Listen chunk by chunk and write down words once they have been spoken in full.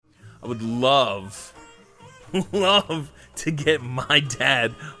I would love to get my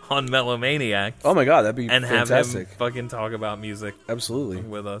dad on Melomaniac. Oh my god, that'd be and fantastic. have him fucking talk about music. Absolutely.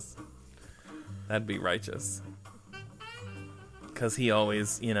 With us. That'd be righteous. Because he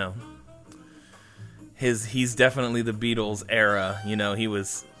always, he's definitely the Beatles era. He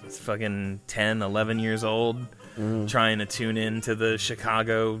was fucking 10, 11 years old, trying to tune in to the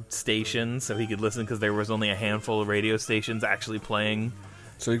Chicago station so he could listen, because there was only a handful of radio stations actually playing.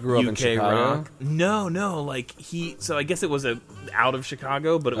 So he grew up in Chicago? Rock. No, so I guess it was out of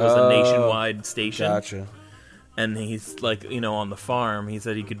Chicago, but it was a nationwide station. Gotcha. And he's on the farm, he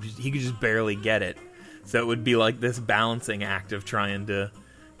said he could just barely get it. So it would be like this balancing act of trying to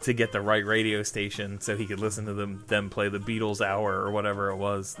get the right radio station so he could listen to them play the Beatles hour or whatever it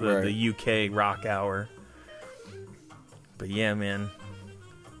was, the UK rock hour. But yeah, man,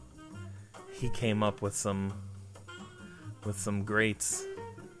 he came up with some greats.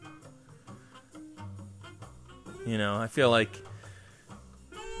 I feel like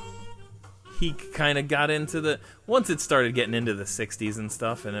he kind of got into once it started getting into the 60s and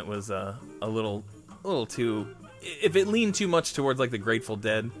stuff, and it was a little too, if it leaned too much towards like the Grateful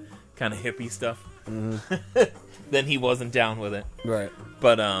Dead kind of hippie stuff, then he wasn't down with it. Right.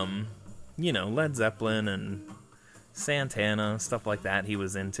 But Led Zeppelin and Santana, stuff like that he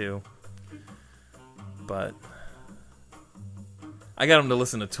was into. But I got him to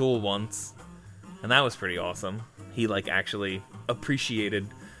listen to Tool once, and that was pretty awesome. He actually appreciated,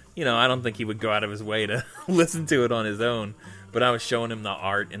 I don't think he would go out of his way to listen to it on his own, but I was showing him the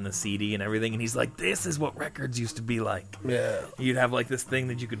art and the CD and everything, and he's like, this is what records used to be like. Yeah. You'd have this thing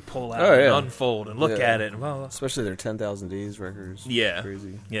that you could pull out and unfold and look at it. And especially their 10,000 Days records. Yeah.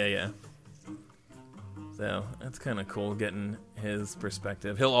 Crazy. Yeah. So, that's kind of cool getting his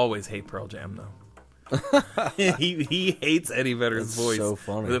perspective. He'll always hate Pearl Jam, though. he hates Eddie Vedder's voice so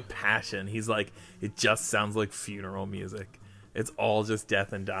funny. with a passion. He's like, it just sounds like funeral music. It's all just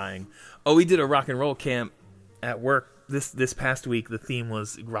death and dying. Oh, we did a rock and roll camp at work this past week. The theme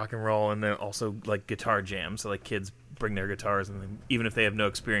was rock and roll, and then also guitar jam. So kids bring their guitars, and even if they have no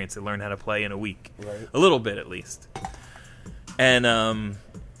experience, they learn how to play in a week, a little bit at least. And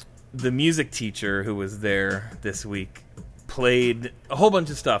the music teacher who was there this week played a whole bunch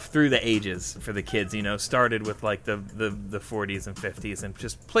of stuff through the ages for the kids, started with the 40s and 50s and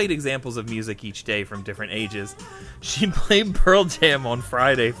just played examples of music each day from different ages. She played Pearl Jam on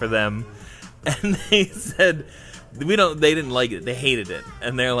Friday for them, and they said they didn't like it. They hated it.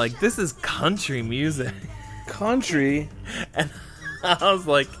 And they're like, this is country music. Country? And I was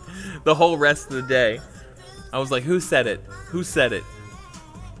like, the whole rest of the day, I was like, who said it? Who said it?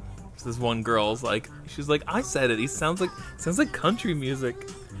 This one girl's she's like, I said it. He sounds like country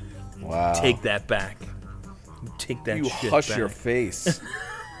music. Wow. Take that back. Take that shit back. You hush your face.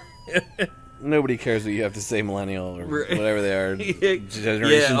 Nobody cares what you have to say, millennial or whatever they are.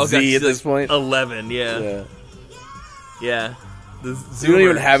 Generation Z at this point. 11, yeah. The Zoomer. You don't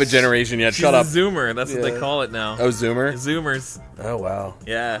even have a generation yet. Shut up. Zoomer. That's what they call it now. Oh, Zoomer? Zoomers. Oh, wow.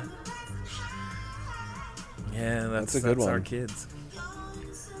 Yeah. Yeah, that's a good one. Our kids.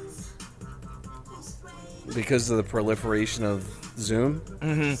 Because of the proliferation of Zoom?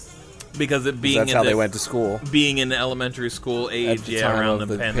 Mm-hmm. Because it being that's how they went to school. Being in elementary school age, around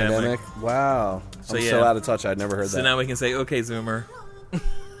the pandemic. Wow. I'm so out of touch. I'd never heard that. So now we can say, okay, Zoomer.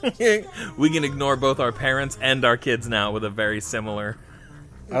 We can ignore both our parents and our kids now with a very similar...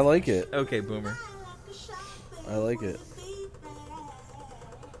 I like it. Okay, Boomer. I like it.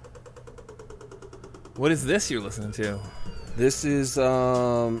 What is this you're listening to? This is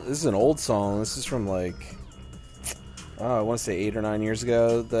an old song. This is from I want to say 8 or 9 years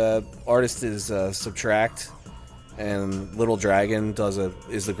ago. The artist is Subtract, and Little Dragon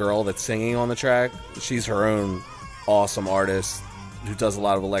is the girl that's singing on the track. She's her own awesome artist who does a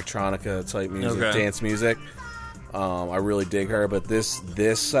lot of electronica type music, dance music. I really dig her. But this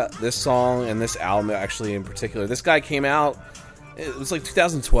song and this album actually in particular, this guy came out. It was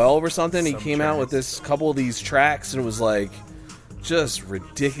 2012 or something. He came out with this couple of these tracks, and it was just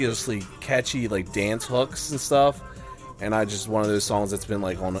ridiculously catchy, dance hooks and stuff. And one of those songs that's been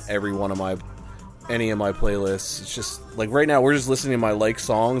on every one of any of my playlists. It's just right now we're just listening to my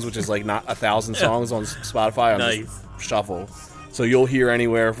songs, which is not 1,000 songs on Spotify. I'm just shuffle, so you'll hear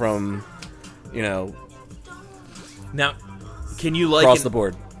anywhere from, Now, can you across the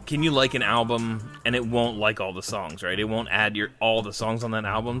board? Can you like an album and it won't like all the songs, right? It won't add all the songs on that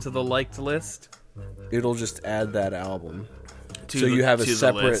album to the liked list? It'll just add that album. So you have a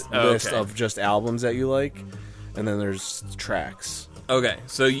separate list of just albums that you like, and then there's tracks. Okay,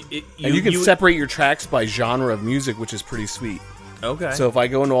 so you can separate your tracks by genre of music, which is pretty sweet. Okay. So if I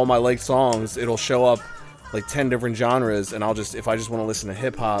go into all my liked songs, it'll show up like 10 different genres, and if I just want to listen to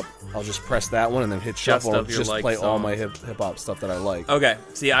hip hop, I'll just press that one and then hit shuffle and just play all my hip hop stuff that I like. Okay.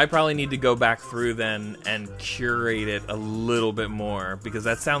 See, I probably need to go back through then and curate it a little bit more, because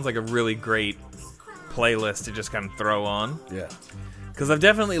that sounds like a really great playlist to just kind of throw on. Yeah. Because I've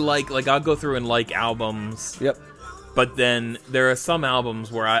definitely like I'll go through and like albums. Yep. But then there are some albums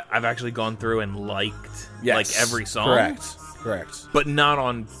where I've actually gone through and liked like every song. Correct. But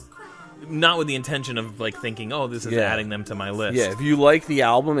not with the intention of like thinking, oh, this is adding them to my list. Yeah, if you like the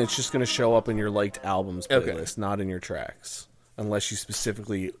album, it's just going to show up in your liked albums playlist, not in your tracks, unless you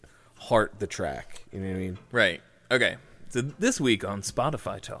specifically heart the track. You know what I mean? Right. Okay. So this week on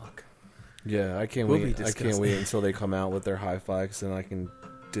Spotify Talk. Yeah, I can't wait. I can't wait until they come out with their hi-fi, because then I can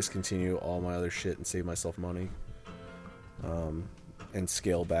discontinue all my other shit and save myself money, and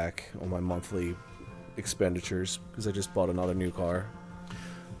scale back on my monthly expenditures, because I just bought another new car.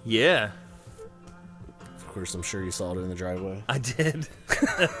 Yeah. Of course, I'm sure you saw it in the driveway. I did.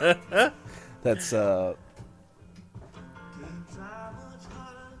 That's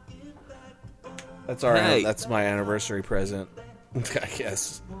that's my anniversary present, I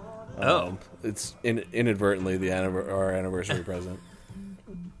guess. It's inadvertently our anniversary present.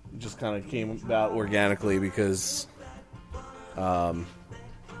 It just kind of came about organically because, her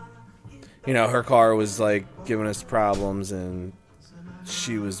car was like giving us problems, and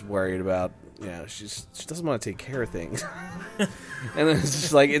she was worried about, she doesn't want to take care of things. And then it's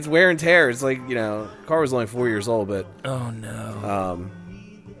just like, it's wear and tear. It's like, the car was only 4 years old, but oh no.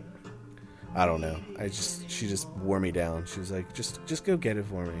 I don't know. She just wore me down. She was like, just go get it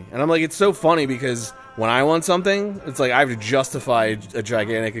for me. And I'm like, it's so funny because when I want something, it's like I have to justify a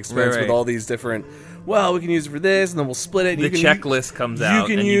gigantic expense with all these different, well, we can use it for this, and then we'll split it. And the checklist comes out.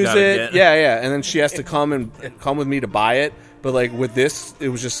 You can use it. Yeah. And then she has to come with me to buy it. But like with this, it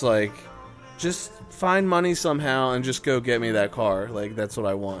was just like, just find money somehow and just go get me that car. Like, that's what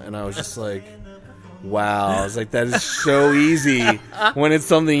I want. And I was just like, wow. I was like, that is so easy when it's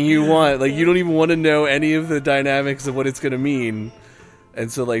something you want. Like, you don't even want to know any of the dynamics of what it's going to mean.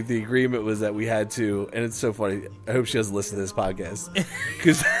 And so, like, the agreement was that we had to, and it's so funny. I hope she doesn't listen to this podcast,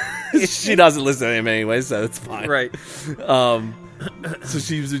 because she doesn't listen to him anyway, so it's fine. Right. So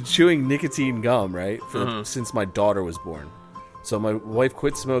she was chewing nicotine gum, right, since my daughter was born. So my wife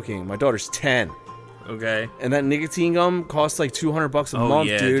quit smoking. My daughter's 10. Okay. And that nicotine gum costs like $200 a month,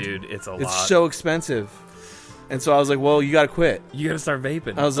 dude. It's a lot. It's so expensive. And so I was like, well, you got to quit. You got to start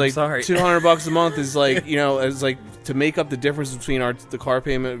vaping. I was like, sorry. $200 a month is like, it's like to make up the difference between the car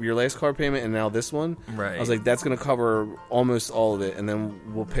payment, your last car payment, and now this one. Right. I was like, that's going to cover almost all of it. And then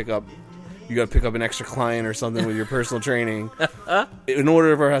you got to pick up an extra client or something with your personal training in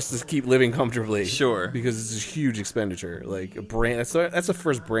order for us to keep living comfortably. Sure. Because it's a huge expenditure. Like that's the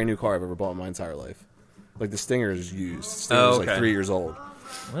first brand new car I've ever bought in my entire life. Like the Stinger is used. Stinger was like 3 years old.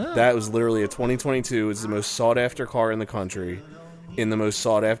 Wow. That was literally a 2022. It's the most sought after car in the country, in the most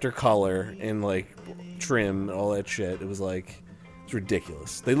sought after color, in like trim and all that shit. It was like, it's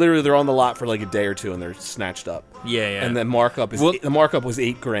ridiculous. They're on the lot for like a day or two and they're snatched up. Yeah. And the markup was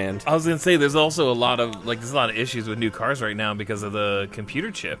 $8,000. I was gonna say there's also a lot of issues with new cars right now because of the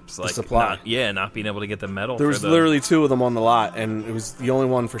computer chips, like the supply. Not being able to get the metal. There was literally two of them on the lot, and it was the only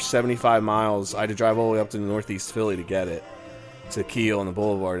one for 75 miles. I had to drive all the way up to Northeast Philly to get it, to Kiel on the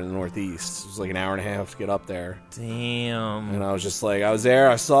Boulevard in the Northeast. It was like an hour and a half to get up there. Damn. And I was just like, I was there,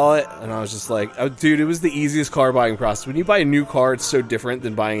 I saw it, and I was just like, oh, dude, it was the easiest car buying process. When you buy a new car, it's so different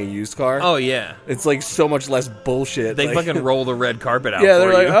than buying a used car. Oh, yeah. It's like so much less bullshit. They fucking roll the red carpet out. Yeah, they're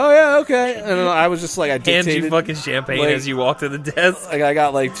for like, you. oh, yeah, okay. And I was just like, I dictated. Hands you fucking champagne as you walk to the desk. Like, I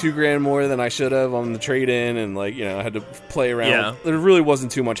got like $2,000 more than I should have on the trade-in, and like, I had to play around. Yeah. There really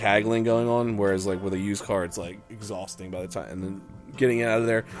wasn't too much haggling going on, whereas like with a used car, it's like exhausting by the time. And then getting it out of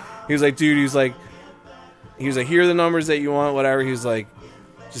there, he was like, dude, he was like, here are the numbers that you want, whatever. He was like,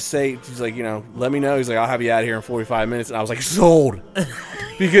 just say, he's like, let me know. He's like, I'll have you out of here in 45 minutes. And I was like, sold.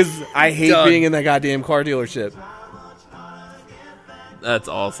 Because I hate being in that goddamn car dealership. That's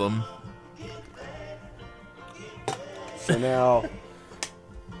awesome. So now,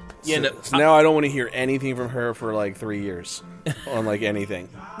 Yeah, now I don't want to hear anything from her for like 3 years on like anything.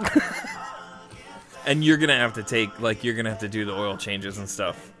 And you're gonna have to do the oil changes and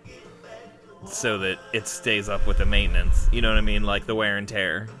stuff so that it stays up with the maintenance. You know what I mean? Like the wear and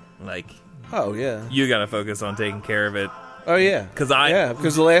tear. Like, oh yeah, you gotta focus on taking care of it. Oh yeah, because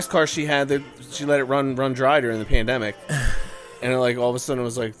the last car she had, she let it run dry during the pandemic, and like all of a sudden it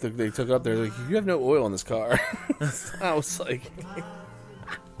was like they took it up there like, you have no oil in this car. I was like,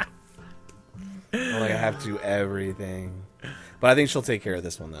 I have to do everything. But I think she'll take care of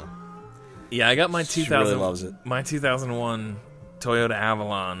this one though. Yeah, I got my She 2000. really loves it. My 2001 Toyota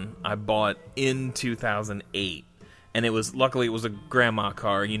Avalon. I bought in 2008, and it was a grandma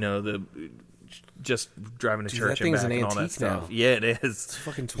car. You know, the just driving to church that and thing's back an and all that antique stuff. now. Yeah, it is. It's a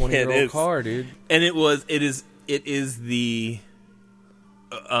fucking 20-year-old car, dude. And it is the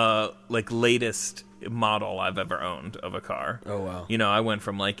like latest model I've ever owned of a car. Oh wow. You know, I went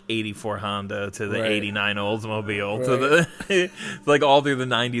from like 84 Honda to the Right. 89 Oldsmobile to the like all through the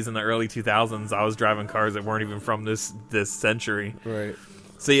 90s and the early 2000s. I was driving cars that weren't even from this century. Right.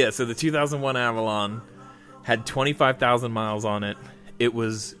 So yeah, so the 2001 Avalon had 25,000 miles on it. It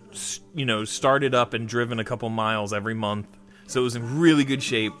was, you know, started up and driven a couple miles every month. So it was in really good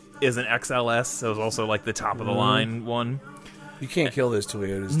shape. It was an XLS, so it was also like the top of the line one. You can't kill those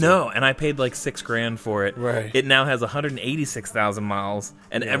Toyotas. Dude. No, and I paid like $6,000 for it. Right. It now has 186,000 miles,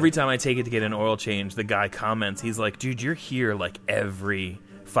 and every time I take it to get an oil change, the guy comments, he's like, "Dude, you're here like every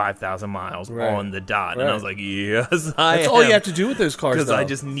 5,000 miles Right. on the dot." And Right. I was like, "Yes, I That's am." all you have to do with those cars, because though. I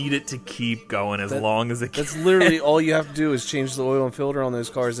just need it to keep going as long as it can. That's literally all you have to do is change the oil and filter on those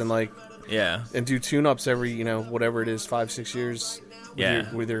cars and Yeah, and do tune-ups every, whatever it is, 5-6 years. With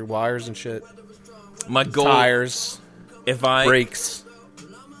Yeah. with your wires and shit. my goal. Tires, If I brakes.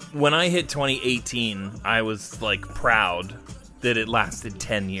 when I hit 2018, I was like proud that it lasted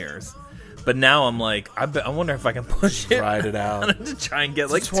 10 years. But now I'm like, I wonder if I can push it Ride it out. to try and get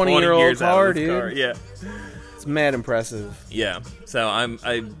like a 20 20-year-old years out car, of this dude. car. Yeah, It's mad impressive. yeah. So I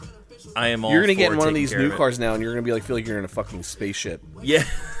am all. You're gonna get for in one of taking these care new of it. cars now, and you're gonna be like, feel like you're in a fucking spaceship Yeah,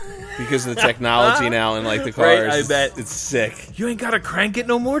 because of the technology now and like the Right, cars. I bet. It's sick. you ain't gotta crank it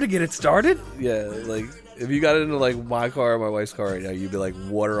no more to get it started. Yeah, like if you got into like my car or my wife's car right now, you'd be like,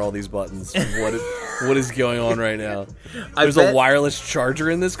 what are all these buttons? What is going on right now? There's a bet- wireless charger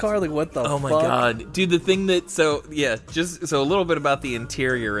in this car. Like what the? Oh my fuck? god, dude! The thing that just a little bit about the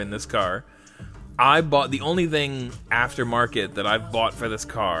interior in this car. I bought the only thing aftermarket that I've bought for this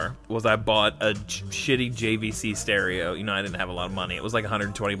car was I bought a shitty JVC stereo. You know, I didn't have a lot of money. It was like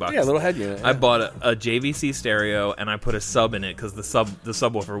 $120. Yeah, a little head unit. I bought a JVC stereo and I put a sub in it because the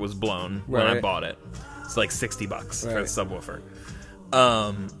subwoofer was blown when I Right. bought it. It's like $60 for the Right. subwoofer.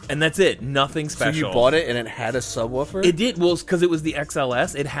 And that's it. Nothing So special. you bought it and it had a subwoofer. It did. Well, because it was the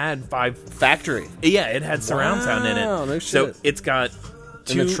XLS. It had 5 factory Yeah, it had surround sound in it. Wow, no So shit. it's got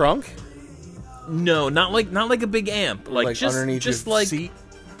in the trunk, No, not like a big amp. Like just underneath just your like seat.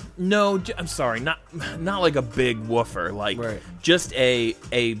 no. I'm sorry, not like a big woofer. Like Right. just a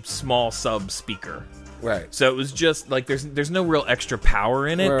small sub speaker. Right. So it was just like there's no real extra power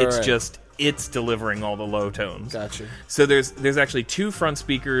in it. Right, It's right. just it's delivering all the low tones. Gotcha. So there's actually 2 front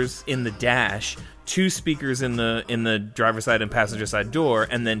speakers in the dash, 2 speakers in the driver's side and passenger side door,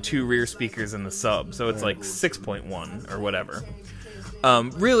 and then 2 rear speakers in the sub. So it's like 6.1 or whatever.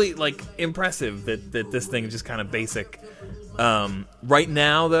 Really like impressive that this thing is just kind of basic. Right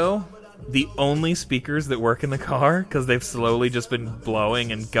now though, the only speakers that work in the car, because they've slowly just been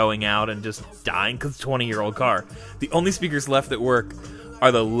blowing and going out and just dying because it's a 20-year-old car, the only speakers left that work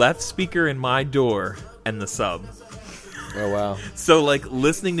are the left speaker in my door and the sub. Oh wow. So like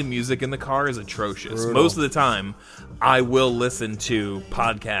listening to music in the car is atrocious. Brutal. Most of the time I will listen to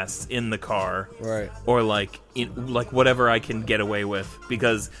podcasts in the car, Right. or like whatever I can get away with,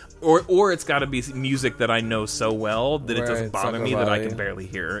 because or it's got to be music that I know so well that it Right, doesn't it's bother not me gonna that I bother can you. barely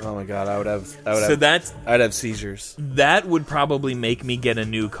hear it. Oh my god, I'd have seizures. That would probably make me get a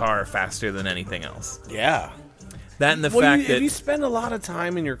new car faster than anything else. Yeah. That and the Well, fact if that you spend a lot of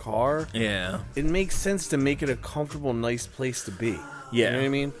time in your car, yeah, it makes sense to make it a comfortable, nice place to be. Yeah. You know what I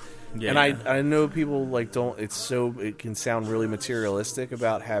mean? Yeah. And I know people like don't. It can sound really materialistic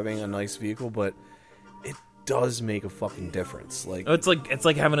about having a nice vehicle, but it does make a fucking difference. Like it's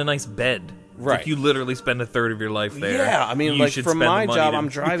like having a nice bed. It's Right. Like you literally spend a third of your life there. yeah, I mean, You like should for spend the my money job, to I'm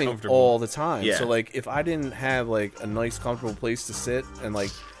be driving comfortable. all the time. Yeah. So like, if I didn't have like a nice, comfortable place to sit and like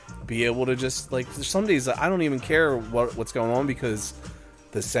be able to just like, there's some days I don't even care what's going on because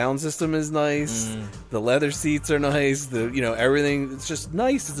the sound system is nice, the leather seats are nice, everything. It's just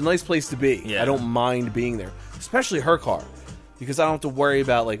nice. It's a nice place to be. Yeah. I don't mind being there, especially her car. Because I don't have to worry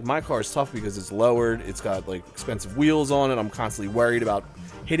about, like, my car is tough because it's lowered. It's got, like, expensive wheels on it. I'm constantly worried about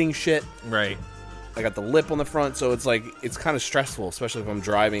hitting shit. Right. I got the lip on the front, so it's, like, it's kind of stressful, especially if I'm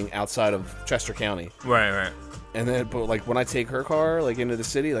driving outside of Chester County. Right. And then, but, like, when I take her car, like, into the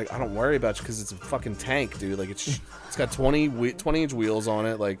city, like, I don't worry about it because it's a fucking tank, dude. Like, it's got 20-inch wheels on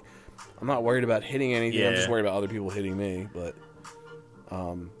it. Like, I'm not worried about hitting anything. I'm just Yeah. worried about other people hitting me, but...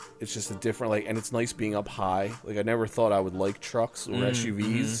 it's just a different, like, and it's nice being up high. Like, I never thought I would like trucks or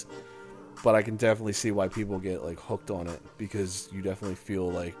SUVs, but I can definitely see why people get like hooked on it because you definitely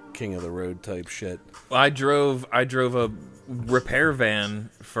feel like king of the road type shit. I drove a repair van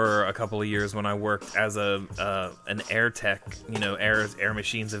for a couple of years when I worked as an air tech, air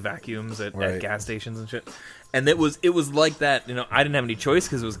machines and vacuums at gas stations and shit. And it was like that, I didn't have any choice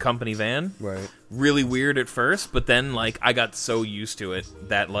because it was a company van. Right. Really weird at first, but then like I got so used to it,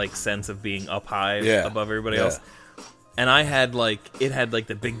 that like sense of being up high above everybody else. And it had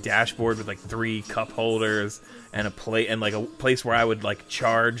the big dashboard with like 3 cup holders and a plate and like a place where I would like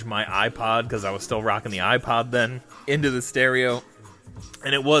charge my iPod because I was still rocking the iPod then into the stereo.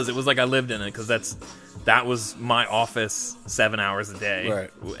 And it was like I lived in it because that was my office 7 hours a day, right?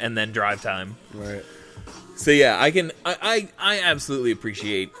 And then drive time, right? So yeah, I absolutely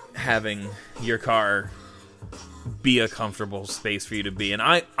appreciate having your car be a comfortable space for you to be. And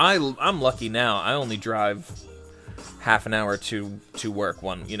I'm lucky now. I only drive half an hour to work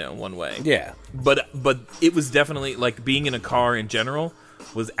one way. Yeah. But it was definitely like being in a car in general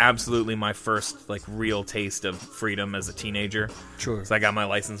was absolutely my first like real taste of freedom as a teenager. Sure. So I got my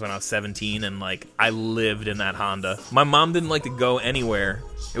license when I was 17 and like I lived in that Honda. My mom didn't like to go anywhere.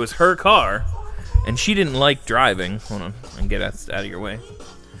 It was her car and she didn't like driving. Hold on, and get that out of your way.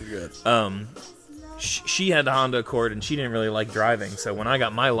 You're good. She had the Honda Accord and she didn't really like driving. So when I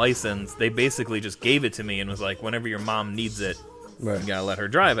got my license, they basically just gave it to me and was like, whenever your mom needs it, you gotta let her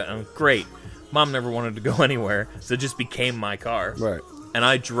drive it. And I'm great. Mom never wanted to go anywhere, so it just became my car. Right. And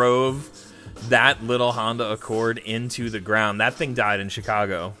I drove that little Honda Accord into the ground. That thing died in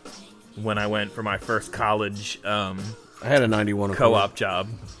Chicago when I went for my first college I had a 91 co-op job.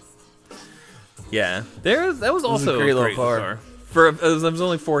 Yeah. That was also a great little car. It was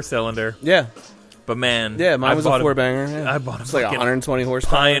only 4-cylinder. Yeah. But man, yeah, mine was a 4-banger. Yeah. I bought it's like 120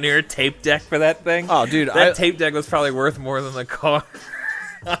 horsepower. Pioneer tape deck for that thing. Oh, dude, that tape deck was probably worth more than the car.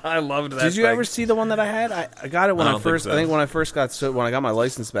 I loved that. Did you ever see the one that I had? I got it when I first. Think so. I think when I first when I got my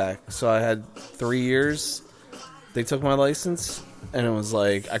license back. So I had 3 years. They took my license, and it was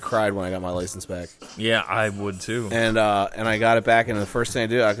like I cried when I got my license back. Yeah, I would too. And I got it back, and the first thing I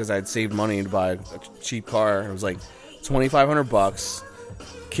did because I had saved money to buy a cheap car. It was like $2,500.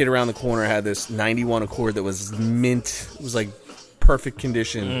 Kid around the corner had this 91 Accord that was mint. It was like perfect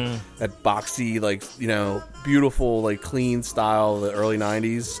condition. That boxy, like, beautiful, like clean style of the early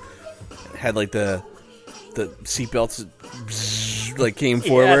 90s. It had like the seatbelts like came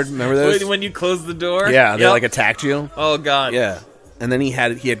forward. Remember those? When you closed the door? Yeah, they like attacked you. Oh god. Yeah. And then he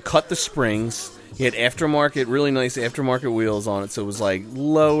had cut the springs. He had really nice aftermarket wheels on it, so it was like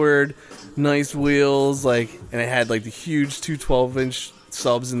lowered, nice wheels, like, and it had like the huge 212-inch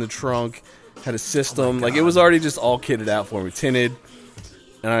subs in the trunk, had a system, like it was already just all kitted out for me, tinted,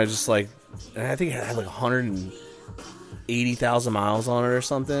 and I was just like, and I think it had like 180,000 miles on it or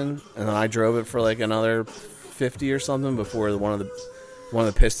something, and then I drove it for like another 50 or something before one of the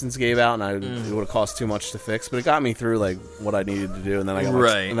pistons gave out, and it would have cost too much to fix, but it got me through like what I needed to do, and then I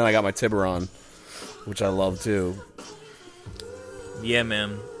got my Tiburon, which I love too. Yeah,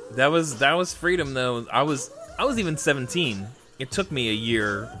 man, that was freedom though. I was even 17. It took me a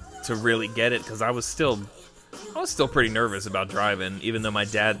year to really get it because I was still pretty nervous about driving, even though my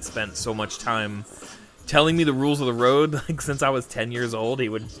dad spent so much time telling me the rules of the road. Like since I was 10 years old, he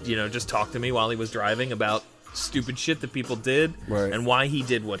would just talk to me while he was driving about stupid shit that people did and why he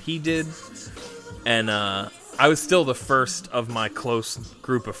did what he did. And I was still the first of my close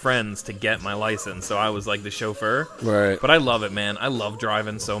group of friends to get my license, so I was like the chauffeur. Right. But I love it, man. I love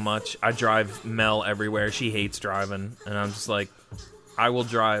driving so much. I drive Mel everywhere. She hates driving, and I'm just like, I will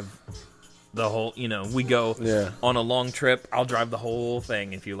drive the whole, we go on a long trip, I'll drive the whole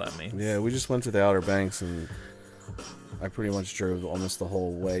thing if you let me. Yeah, we just went to the Outer Banks, and I pretty much drove almost the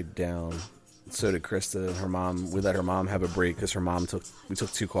whole way down. So did Krista and her mom. We let her mom have a break because we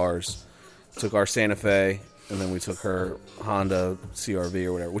took 2 cars. Took our Santa Fe, and then we took her Honda CRV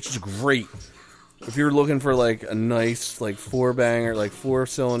or whatever, which is great. If you're looking for like a nice like 4-banger, like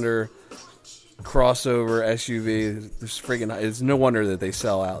 4-cylinder crossover SUV, it's no wonder that they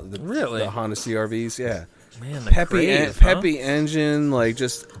sell out the Honda CRVs. Yeah, man, peppy engine, like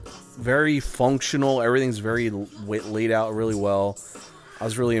just very functional. Everything's very laid out really well. I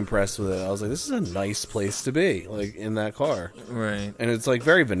was really impressed with it. I was like, this is a nice place to be, like, in that car. Right. And it's, like,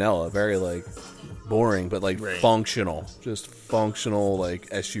 very vanilla, very, like, boring, but, like, functional. Just functional, like,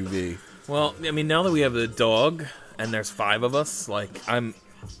 SUV. Well, I mean, now that we have the dog, and there's 5 of us, like, I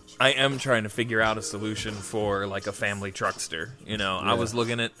am trying to figure out a solution for, like, a family truckster. I was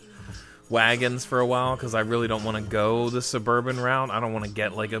looking at wagons for a while, because I really don't want to go the suburban route. I don't want to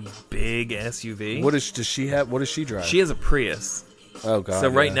get, like, a big SUV. What does she have? What does she drive? She has a Prius. Oh god. So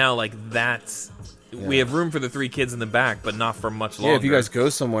right yeah. now, like that's we have room for the 3 kids in the back, but not for much longer. Yeah, if you guys go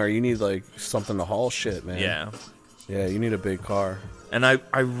somewhere, you need like something to haul shit, man. Yeah. Yeah, you need a big car. And I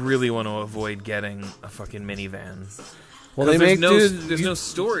really want to avoid getting a fucking minivan. Well, they make there's no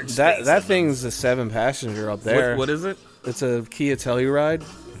storage space. That thing's a 7-passenger up there. What is it? It's a Kia Telluride.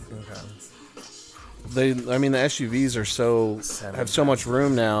 Okay. I mean, the SUVs are have so much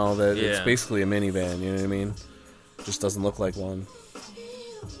room now that it's Yeah. basically a minivan. You know what I mean? Just doesn't look like one.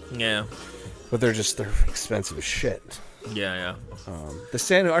 Yeah. But they're expensive as shit. Yeah.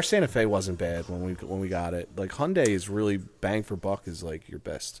 Our Santa Fe wasn't bad when we got it. Like Hyundai is really bang for buck is like your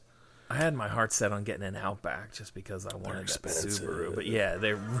best. I had my heart set on getting an Outback just because I wanted that expensive. Subaru. But yeah,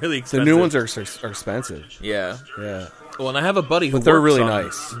 they're really expensive. The new ones are expensive. Yeah. Yeah. Well, and I have a buddy who But they're works really on,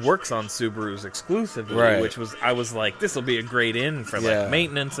 nice. works on Subarus exclusively, Right. which was I was like, this will be a great in for like Yeah.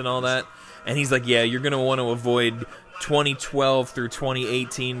 maintenance and all that. And he's like, yeah, you're going to want to avoid 2012 through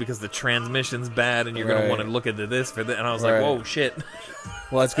 2018 because the transmission's bad, and you're going Right. to want to look into this for that. And I was Right. like, whoa, shit.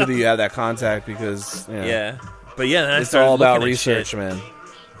 Well, that's good that you have that contact because Yeah. But yeah, then I it's started all about looking at research, shit. man.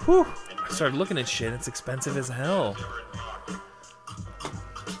 Whew. I started looking at shit. It's expensive as hell.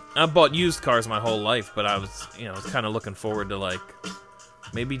 I bought used cars my whole life, but I was kind of looking forward to like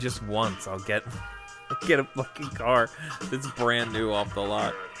maybe just once I'll get a fucking car that's brand new off the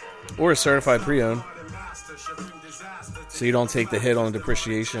lot. Or a certified pre-owned. So you don't take the hit on the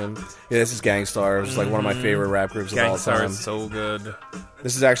depreciation. Yeah, this is Gangstar. It's like one of my favorite rap groups of all Gangstar time. is so good.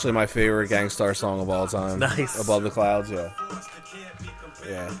 This is actually my favorite Gangstar song of all time. Nice. Above the Clouds, yeah.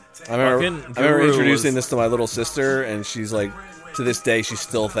 Yeah. I Fucking remember Guru introducing was- this to my little sister, and she's like, to this day, she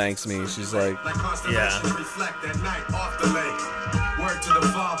still thanks me. She's like, Yeah. Reflect at night off the lake. Word to the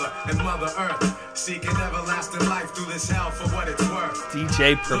Father and Mother Earth. Seeking everlasting life through this hell for what it's worth.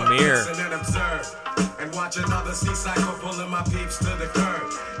 DJ Premier. Look, listen, and observe. And watch another sea cycle pulling my peeps to the curb.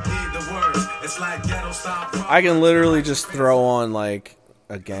 Need the words. It's like ghetto style. I can literally just throw on like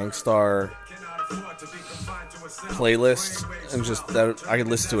a Gangstar playlist and just I could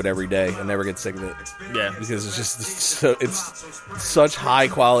listen to it every day and never get sick of it. Yeah. Because it's such high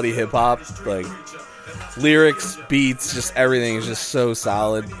quality hip hop, like lyrics, beats, just everything is just so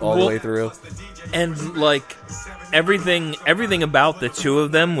solid all the way through. And like everything about the two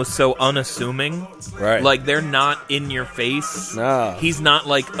of them was so unassuming. Right. Like they're not in your face. No. He's not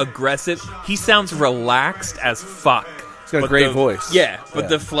like aggressive. He sounds relaxed as fuck. He's got a great voice. Yeah, but Yeah.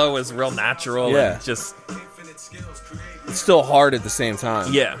 the flow is real natural Yeah. and just It's still hard at the same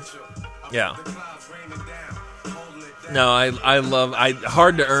time. yeah. No, I love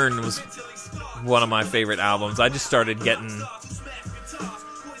Hard to Earn was one of my favorite albums. I just started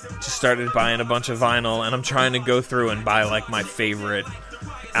buying a bunch of vinyl, and I'm trying to go through and buy like my favorite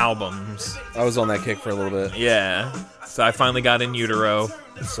albums. I was on that kick for a little bit. Yeah. So I finally got In Utero.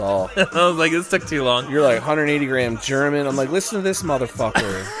 That's all. I was like, this took too long. You're like 180 gram German. I'm like, listen to this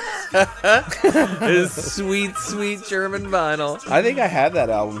motherfucker. This sweet, sweet German vinyl. I think I have that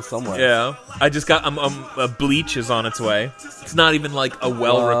album somewhere. Yeah. I just got Bleach is on its way. It's not even like a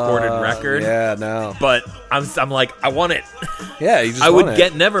well-recorded record. Yeah, no. But I'm like, I want it. Yeah, you just I want would it.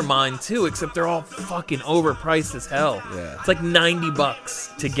 get Nevermind too, except they're all fucking overpriced as hell. Yeah. It's like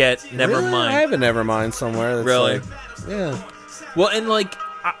 $90 to get Really? Nevermind. I have a Nevermind somewhere. That's Really? like, yeah. Well, and like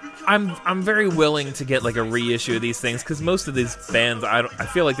I'm very willing to get like a reissue of these things because most of these bands, I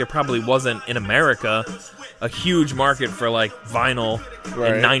feel like there probably wasn't in America a huge market for like vinyl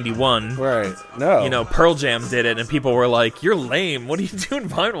Right. in '91. Right. No. You know, Pearl Jam did it, and people were like, "You're lame. What are you doing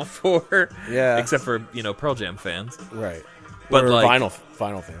vinyl for?" Yeah. Except for Pearl Jam fans. Right. But Or like,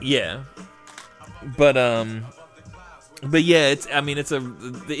 vinyl fan. yeah. But yeah, it's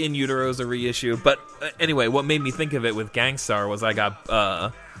the In Utero is a reissue. But anyway, what made me think of it with Gangstar was I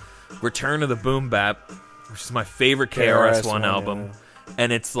got Return of the Boom Bap, which is my favorite KRS-One album. yeah.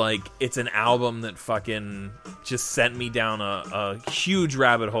 And it's like, it's an album that fucking just sent me down a huge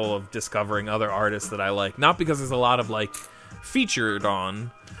rabbit hole of discovering other artists that I like. Not because there's a lot of like featured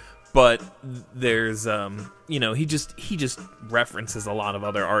on, but there's he just references a lot of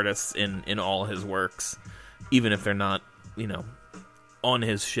other artists in all his works, even if they're not on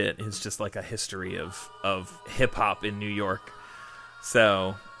his shit. It's just like a history of hip hop in New York.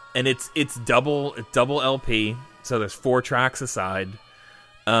 So, and it's double LP, so there's 4 tracks aside.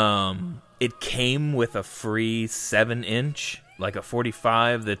 It came with a free 7-inch, like a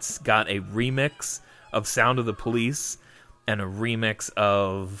 45, that's got a remix of Sound of the Police and a remix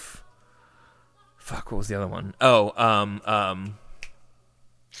of what was the other one? Oh, God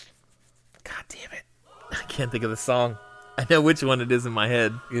damn it, I can't think of the song. I know which one it is in my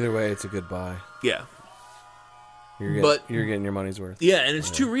head. Either way, it's a good buy. Yeah. But- you're getting your money's worth. Yeah, and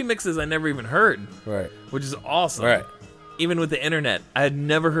it's 2 remixes I never even heard, Right. which is awesome. Right. Even with the internet, I had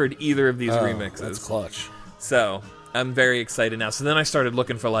never heard either of these remixes. That's clutch. So I'm very excited now. So then I started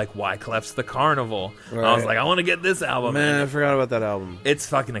looking for like Wyclef's The Carnival. Right. I was like, I want to get this album. Man, I And forgot about that album. it's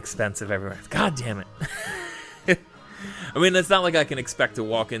fucking expensive everywhere. God damn it. I mean, it's not like I can expect to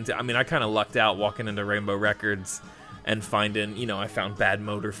walk into. I mean, I kind of lucked out walking into Rainbow Records and finding, I found Bad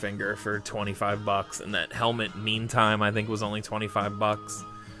Motorfinger for $25, and that Helmet Meantime I think was only $25.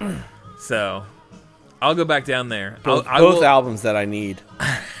 So I'll go back down there. Both I will, albums that I need.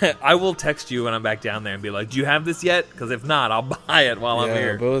 I will text you when I'm back down there and be like, "Do you have this yet?" Because if not, I'll buy it while I'm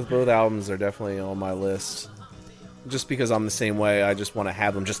here. Both albums are definitely on my list. Just because I'm the same way, I just want to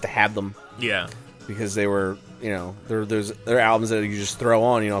have them just to have them. Yeah. Because they were, they're albums that you just throw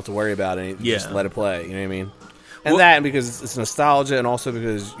on, you don't have to worry about it. You just let it play, you know what I mean? And and because it's nostalgia, and also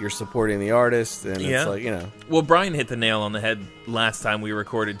because you're supporting the artist, and it's like, Well, Brian hit the nail on the head last time we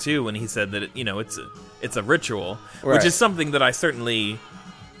recorded too, when he said that it's a ritual, which is something that I certainly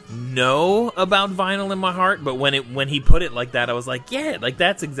know about vinyl in my heart. But when he put it like that, I was like, yeah, like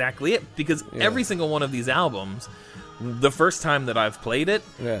that's exactly it. Because every single one of these albums, the first time that I've played it,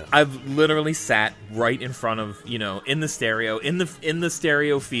 I've literally sat right in front of in the stereo in the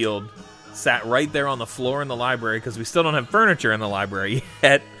stereo field. Sat right there on the floor in the library because we still don't have furniture in the library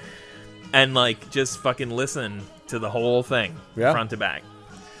yet, and like just fucking listen to the whole thing front to back.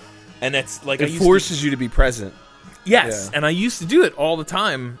 And it's like it forces you to be present. Yes, and I used to do it all the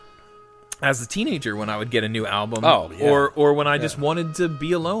time as a teenager when I would get a new album, or when I just wanted to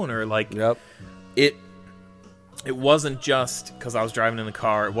be alone, or like it wasn't just because I was driving in the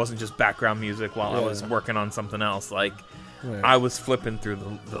car. It wasn't just background music while I was working on something else. Like. Right. I was flipping through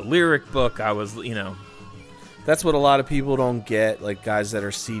the lyric book. I was, That's what a lot of people don't get, like guys that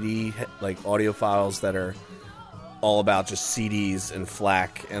are CD, like audiophiles that are all about just CDs and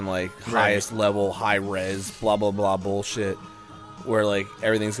FLAC and like highest level, high res, blah, blah, blah bullshit, where like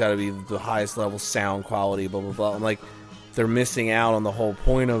everything's got to be the highest level sound quality, blah, blah, blah. I'm like, they're missing out on the whole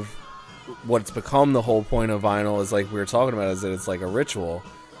point of what's become the whole point of vinyl is like we were talking about, is that it's like a ritual,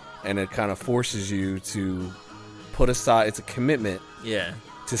 and it kind of forces you to put aside, it's a commitment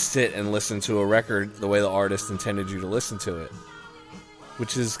to sit and listen to a record the way the artist intended you to listen to it,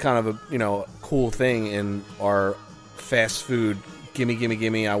 which is kind of a cool thing in our fast food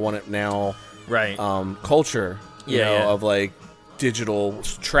gimme I want it now culture of like digital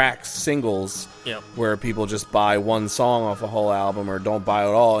tracks, singles, where people just buy one song off a whole album or don't buy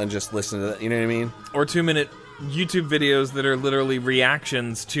it all and just listen to it, you know what I mean? Or 2-minute YouTube videos that are literally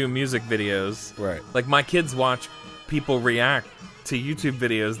reactions to music videos. Right. Like my kids watch people react to YouTube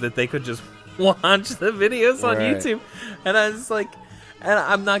videos that they could just watch the videos on YouTube. And I was like, and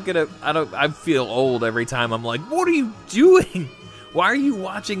I'm not gonna, I feel old every time I'm like, what are you doing? Why are you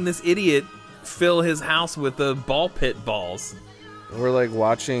watching this idiot fill his house with the ball pit balls? We're like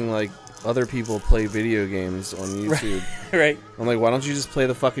watching like other people play video games on YouTube. Right. I'm like, why don't you just play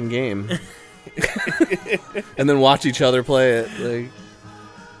the fucking game? And then watch each other play it. Like,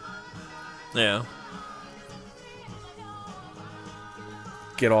 yeah.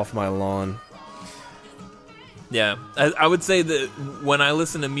 Get off my lawn. Yeah, I would say that when I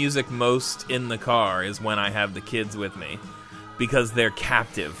listen to music most in the car is when I have the kids with me, because they're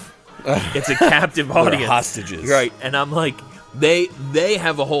captive. It's a captive audience. They're hostages. Right, and I'm like, they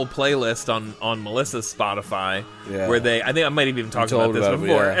have a whole playlist on Melissa's Spotify where I think I might have even talked about this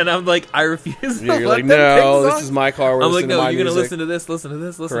before, and I'm like, I refuse to you're let like, them pick no, songs. this is my car. We're I'm like, listening to no, my you're music. gonna listen to this, listen to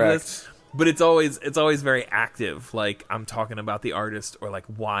this. But it's always very active. Like I'm talking about the artist or like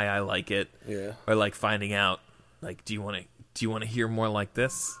why I like it, or like finding out like do you want to hear more like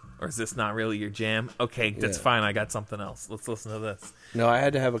this, or is this not really your jam? Okay, that's fine. I got something else. Let's listen to this. No, I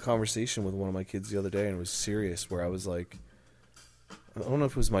had to have a conversation with one of my kids the other day, and it was serious. Where I was like, I don't know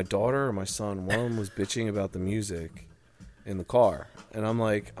if it was my daughter or my son. One of them was bitching about the music in the car, and I'm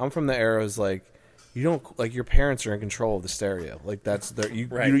like, I'm from the era is like. You don't like your parents are in control of the stereo. Like that's their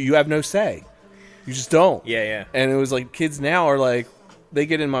you have no say. You just don't. Yeah. And it was like kids now are like they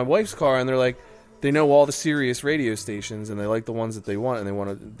get in my wife's car and they're like they know all the serious radio stations and they like the ones that they want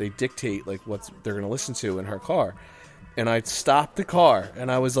and they dictate like what they're going to listen to in her car. And I stopped the car and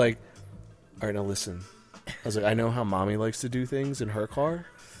I was like, all right, now listen. I was like, I know how mommy likes to do things in her car.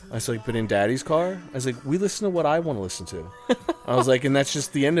 I was like, but in daddy's car, I was like, we listen to what I want to listen to. I was like, and that's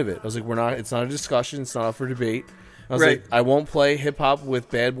just the end of it. I was like, it's not a discussion. It's not up for debate. I was like, I won't play hip hop with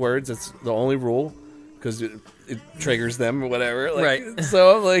bad words. That's the only rule because it triggers them or whatever. Like, right.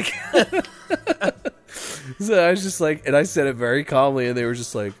 So I'm like, so I was just like, and I said it very calmly and they were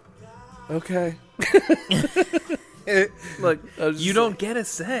just like, okay. Look, I was just you don't get a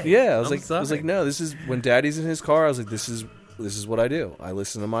say. Yeah, I was I'm sorry. no, this is when Daddy's in his car. I was like, this is what I do. I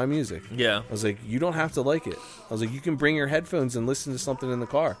listen to my music. Yeah. I was like, you don't have to like it. I was like, you can bring your headphones and listen to something in the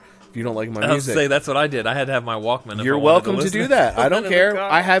car if you don't like my I was music. say that's what I did. I had to have my Walkman. If You're I wanted welcome to listen do that. I don't in the care. car.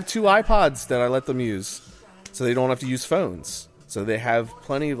 I have 2 iPods that I let them use, so they don't have to use phones. So they have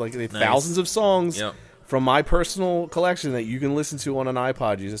plenty of they have Nice. thousands of songs Yep. from my personal collection that you can listen to on an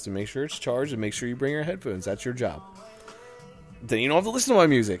iPod. You just have to make sure it's charged and make sure you bring your headphones. That's your job. Then you don't have to listen to my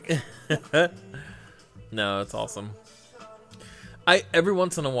music. No, it's awesome. I every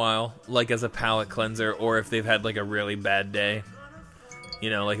once in a while, like as a palate cleanser, or if they've had like a really bad day,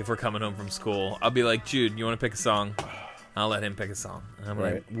 like if we're coming home from school, I'll be like, Jude, you want to pick a song? I'll let him pick a song. And I'm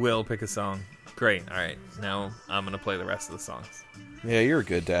like, Will pick a song. Great. All right. Now I'm gonna play the rest of the songs. Yeah, you're a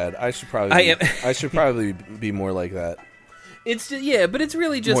good dad. I should probably. I should probably be more like that. It's just, but it's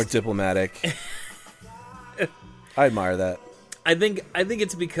really just More diplomatic. I admire that. I think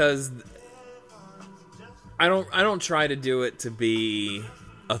it's because I don't try to do it to be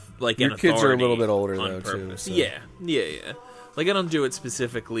Your an kids are a little authority bit older, on though, too, purpose. so. Yeah. Like I don't do it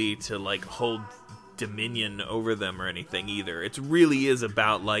specifically to hold dominion over them or anything either. It really is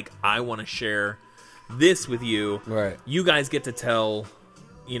about I want to share this with you. Right. You guys get to tell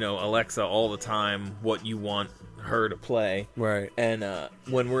Alexa all the time what you want her to play. Right. And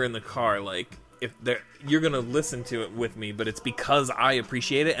when we're in the car, if you're gonna listen to it with me, but it's because I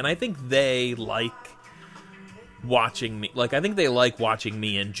appreciate it, and I think they like watching me. I think they like watching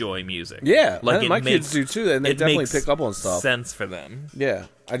me enjoy music. Yeah, it my makes- kids do too, and they it definitely makes pick up on stuff. Sense for them. Yeah,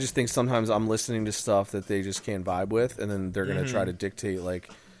 I just think sometimes I'm listening to stuff that they just can't vibe with, and then they're gonna try to dictate like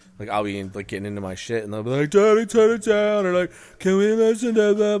I'll be getting into my shit, and they'll be like, "Daddy, turn it down," or "Can we listen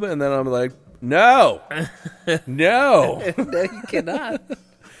to that?" And then I'm like, "No, no, No, you cannot.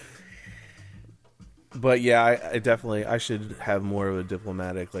 But yeah, I definitely I should have more of a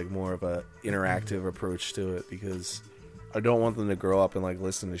diplomatic, more of a interactive approach to it, because I don't want them to grow up and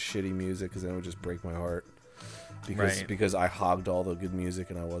listen to shitty music, because then it would just break my heart. Because I hogged all the good music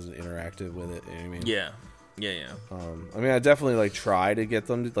and I wasn't interactive with it. You know what I mean? Yeah. I mean, I definitely try to get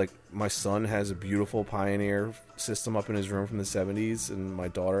them to my son has a beautiful Pioneer system up in his room from the 70s, and my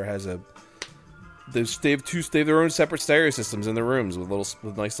daughter has they have their own separate stereo systems in their rooms with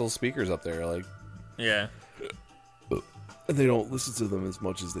nice little speakers up there. Yeah. And they don't listen to them as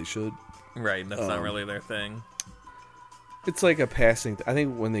much as they should. Right. That's not really their thing. It's like a passing. I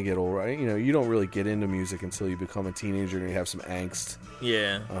think when they get older, you don't really get into music until you become a teenager and you have some angst.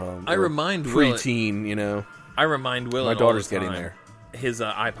 Yeah. I or remind Will. preteen. I remind Will. My all daughter's the time, getting there. His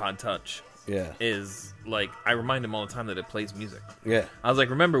iPod Touch. Yeah. Is I remind him all the time that it plays music. Yeah. I was like,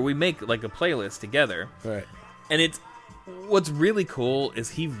 remember, we make a playlist together, Right. and what's really cool is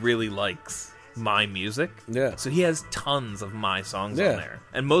he really likes my music. Yeah. So he has tons of my songs Yeah. on there,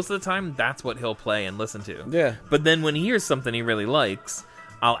 and most of the time that's what he'll play and listen to. Yeah. But then when he hears something he really likes,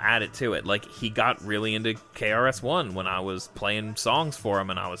 I'll add it to it. He got really into KRS-One when I was playing songs for him,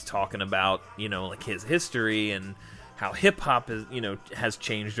 and I was talking about his history and how hip-hop is, has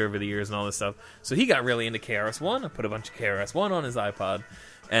changed over the years and all this stuff. So he got really into KRS-One. I put a bunch of KRS-One on his iPod.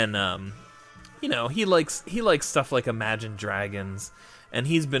 And, he likes stuff like Imagine Dragons. And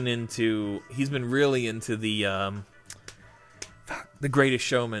he's been really into the Greatest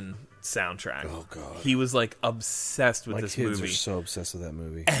Showman soundtrack. Oh, God. He was, obsessed with this movie. My kids are so obsessed with that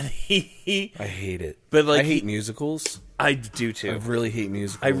movie. And I hate it. But, I hate musicals. I do, too. I really hate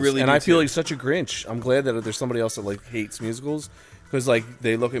musicals. I really and do I feel too. like such a Grinch. I'm glad that there's somebody else that hates musicals, because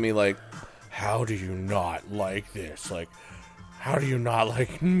they look at me like, how do you not like this? How do you not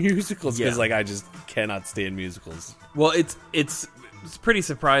like musicals? Because Yeah. I just cannot stand musicals. Well, it's pretty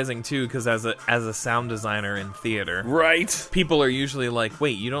surprising too, because as a sound designer in theater, Right. people are usually like,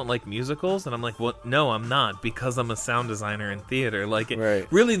 "Wait, you don't like musicals?" And I'm like, "Well, no, I'm not, because I'm a sound designer in theater." Right.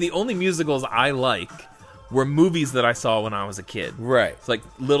 Really, the only musicals I like were movies that I saw when I was a kid. Right. It's like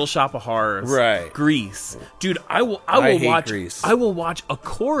Little Shop of Horrors, Right. Grease. Dude, I will hate watch Grease. I will watch a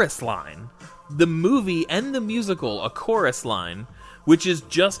chorus line, the movie and the musical, a chorus line, which is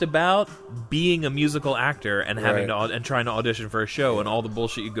just about being a musical actor and having Right. to and trying to audition for a show and all the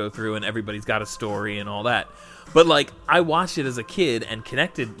bullshit you go through, and everybody's got a story and all that. But I watched it as a kid and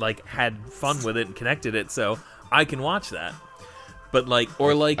connected, had fun with it and connected it, so I can watch that. But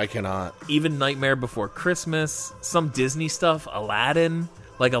I cannot. even Nightmare Before Christmas, some Disney stuff, Aladdin,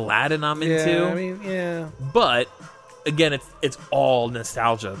 Aladdin I'm into. Yeah, I mean, yeah. But again, it's all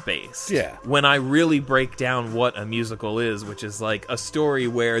nostalgia based. Yeah. When I really break down what a musical is, which is a story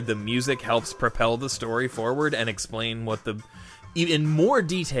where the music helps propel the story forward and explain in more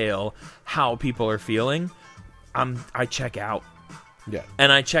detail how people are feeling, I check out. Yeah.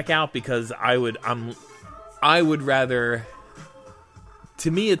 And I check out because I would rather.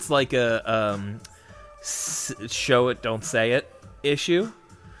 To me, it's like a show it, don't say it issue.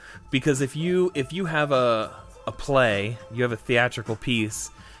 Because if you have a play, you have a theatrical piece,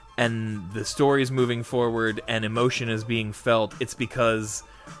 and the story is moving forward and emotion is being felt, it's because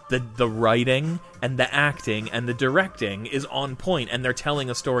the writing and the acting and the directing is on point, and they're telling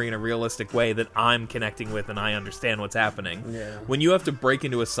a story in a realistic way that I'm connecting with and I understand what's happening. Yeah. When you have to break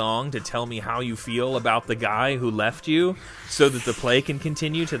into a song to tell me how you feel about the guy who left you so that the play can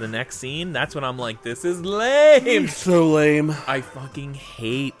continue to the next scene, that's when I'm like, this is lame. So lame. I fucking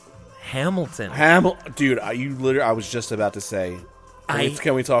hate Hamilton. Dude, I was just about to say.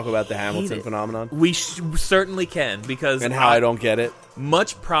 Can we talk about the Hamilton phenomenon? We certainly can, because and how I don't get it.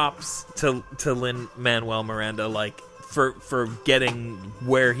 Much props to Lin-Manuel Miranda, like for getting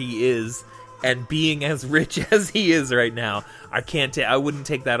where he is and being as rich as he is right now. I wouldn't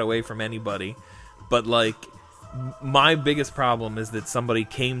take that away from anybody. But like, my biggest problem is that somebody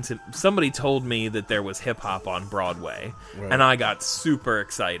told me that there was hip hop on Broadway, right. And I got super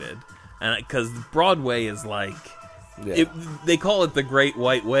excited, and because Broadway is like. Yeah. They call it the Great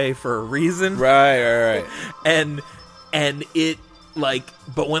White Way for a reason, right. And it like,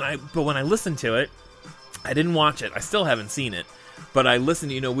 but when I listened to it, I didn't watch it. I still haven't seen it, but I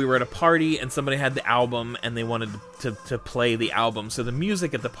listened. We were at a party and somebody had the album and they wanted to play the album. So the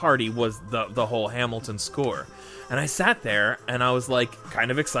music at the party was the whole Hamilton score, and I sat there and I was like kind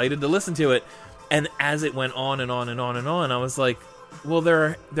of excited to listen to it. And as it went on and on and on and on, I was like, well,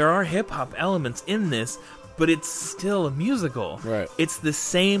 there are hip hop elements in this. But it's still a musical. Right. It's the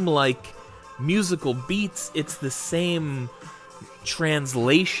same, like, musical beats. It's the same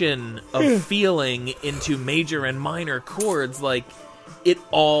translation of feeling into major and minor chords. Like, it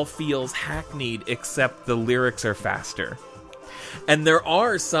all feels hackneyed, except the lyrics are faster. And there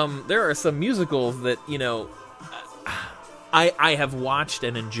are some musicals that, I have watched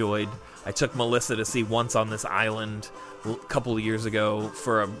and enjoyed. I took Melissa to see Once on This Island a couple of years ago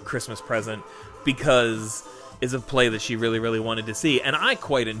for a Christmas present, because it's a play that she really, really wanted to see. And I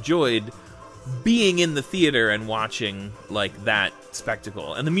quite enjoyed being in the theater and watching, like, that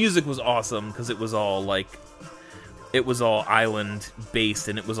spectacle. And the music was awesome, because it was all island-based,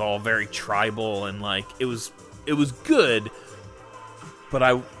 and it was all very tribal, and, like, it was good, but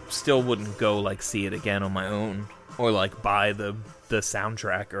I still wouldn't go, like, see it again on my own, or, like, buy the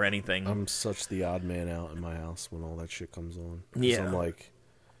soundtrack or anything. I'm such the odd man out in my house when all that shit comes on. Yeah. I'm like...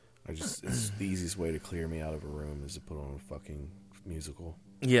 it's the easiest way to clear me out of a room is to put on a fucking musical.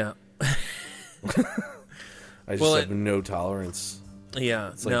 Yeah. I just have no tolerance.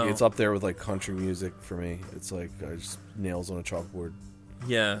 Yeah. It's like it's up there with like country music for me. It's like I just nails on a chalkboard.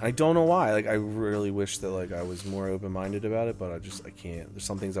 Yeah. I don't know why. Like I really wish that like I was more open-minded about it, but I can't. There's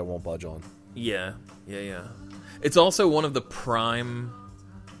some things I won't budge on. Yeah. It's also one of the prime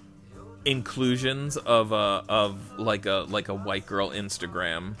inclusions of like a white girl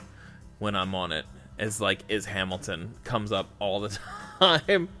Instagram. When I'm on it, is Hamilton comes up all the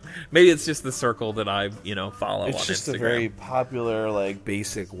time. Maybe it's just the circle that I follow. It's on just Instagram. a very popular like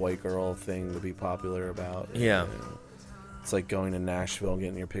basic white girl thing to be popular about. Yeah, it's like going to Nashville and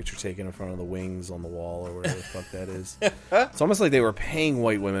getting your picture taken in front of the Wings on the wall or whatever the fuck that is. It's almost like they were paying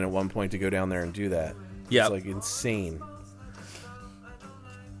white women at one point to go down there and do that. Yeah, it's like insane.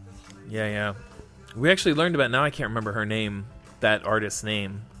 Yeah. We actually learned about, now I can't remember her name, that artist's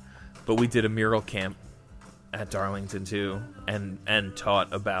name. But we did a mural camp at Darlington too, and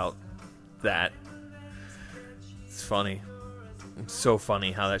taught about that. It's funny. It's so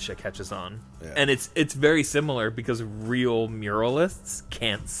funny how that shit catches on. Yeah. And it's very similar because real muralists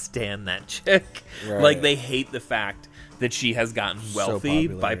can't stand that chick. Right. Like they hate the fact that she has gotten wealthy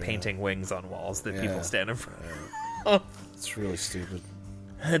by painting wings on walls that people stand in front of. It's really stupid.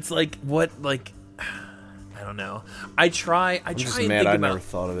 It's like what, like, I don't know. I try I'm just and mad think I about, never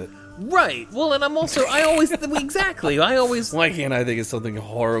thought of it. Right. Well, and I always why can't I think of something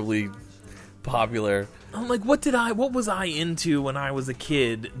horribly popular? I'm like, what was I into when I was a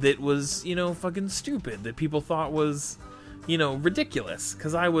kid that was, fucking stupid, that people thought was, ridiculous?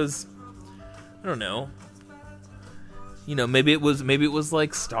 Because I don't know. Maybe it was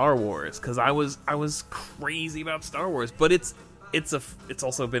like Star Wars, because I was crazy about Star Wars, but it's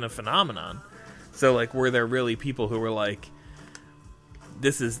also been a phenomenon. So like, were there really people who were like,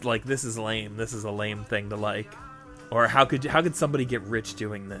 this is lame. This is a lame thing to like, or how could somebody get rich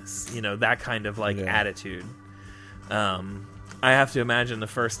doing this? That kind of like attitude. I have to imagine the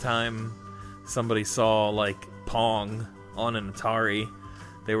first time somebody saw like Pong on an Atari,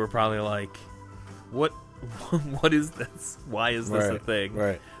 they were probably like, what what is this? Why is this a thing?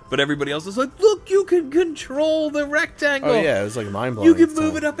 Right. But everybody else is like, look, you can control the rectangle. Oh yeah, it was like mind blowing. You can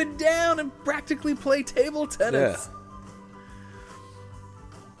move it up and down and practically play table tennis. Yeah.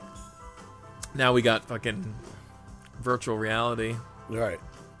 Now we got fucking virtual reality. Right.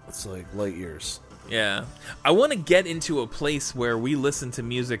 It's like light years. Yeah. I want to get into a place where we listen to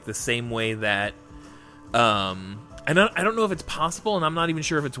music the same way that I don't know if it's possible, and I'm not even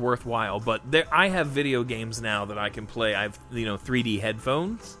sure if it's worthwhile, but I have video games now that I can play. I have 3D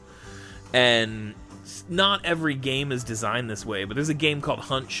headphones, and not every game is designed this way, but there's a game called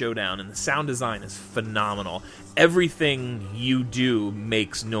Hunt Showdown, and the sound design is phenomenal. Everything you do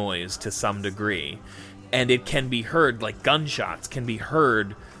makes noise to some degree, and it can be heard, like gunshots can be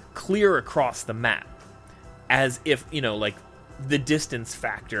heard clear across the map, as if, like, the distance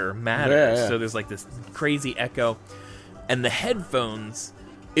factor matters. Yeah. So there's like this crazy echo. And the headphones,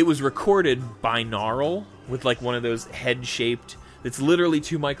 it was recorded binaural with like one of those head-shaped, it's literally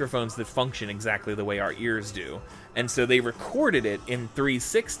two microphones that function exactly the way our ears do. And so they recorded it in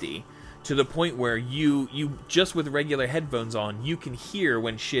 360 to the point where you just with regular headphones on, you can hear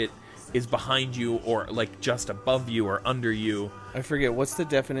when shit is behind you or like just above you or under you. I forget, what's the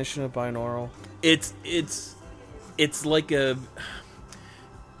definition of binaural? It's like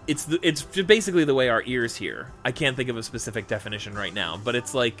it's just basically the way our ears hear. I can't think of a specific definition right now, but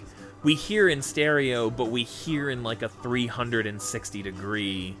it's like we hear in stereo, but we hear in like a 360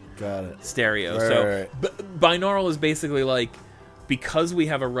 degree Got it. stereo. Right, So right. Binaural is basically like, because we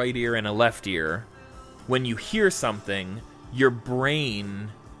have a right ear and a left ear, when you hear something, your brain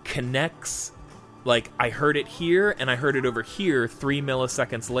connects. Like, I heard it here, and I heard it over here 3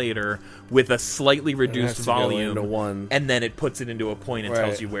 milliseconds later with a slightly reduced has to go volume, into one. and then it puts it into a point and Right.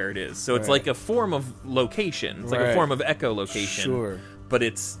 tells you where it is. So it's Right. like a form of location. It's like a Right. form of echolocation. Sure. But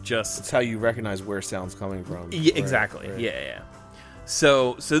it's just... It's how you recognize where sound's coming from. Yeah, exactly. Right. Yeah.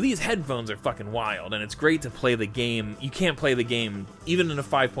 So these headphones are fucking wild, and it's great to play the game. You can't play the game even in a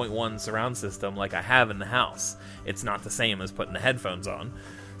 5.1 surround system like I have in the house. It's not the same as putting the headphones on.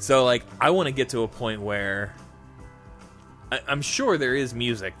 So, like, I want to get to a point where I'm sure there is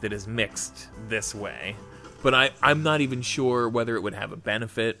music that is mixed this way, but I'm not even sure whether it would have a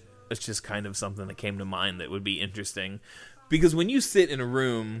benefit. It's just kind of something that came to mind that would be interesting. Because when you sit in a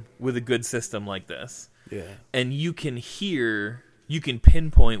room with a good system like this, Yeah. and you can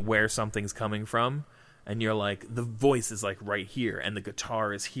pinpoint where something's coming from, and you're like, the voice is like right here, and the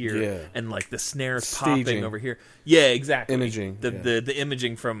guitar is here, Yeah. and like the snare's Staging. popping over here. Yeah, exactly. Imaging, The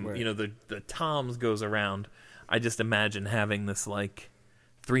imaging from Right. the toms goes around. I just imagine having this like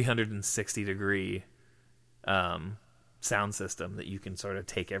 360 degree sound system that you can sort of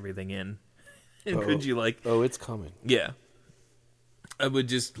take everything in. And could you like? Oh, it's coming. Yeah. I would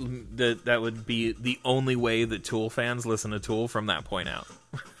just that would be the only way that Tool fans listen to Tool from that point out.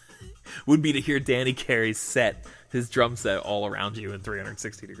 Would be to hear Danny Carey's set, his drum set, all around you in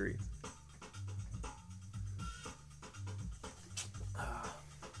 360 degrees.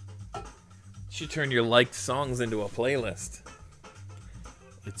 You should turn your liked songs into a playlist.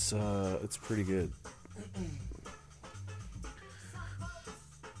 It's pretty good.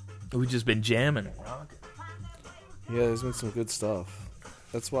 We've just been jamming. Yeah, there's been some good stuff.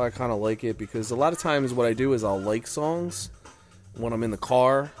 That's why I kind of like it, because a lot of times what I do is I'll like songs when I'm in the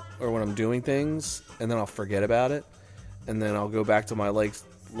car or when I'm doing things, and then I'll forget about it, and then I'll go back to my liked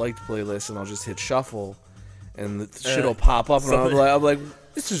playlist and I'll just hit shuffle, and the shit will pop up, and I'm like,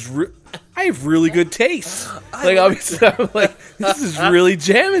 this is I have really good taste. Like I'm like, this is really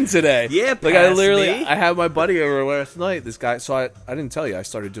jamming today. Yeah, like I me. I had my buddy over last night. This guy, so I didn't tell you, I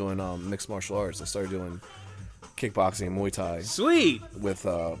started doing mixed martial arts. I started doing kickboxing and Muay Thai Sweet. with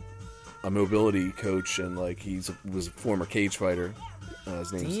a mobility coach, and like was a former cage fighter.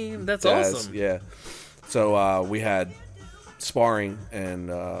 His name's Damn, that's Daz. awesome. Yeah. So we had sparring and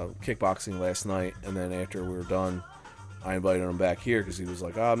kickboxing last night, and then after we were done, I invited him back here because he was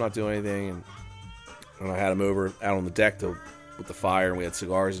like, "Oh, I'm not doing anything," and I had him over out on the deck with the fire, and we had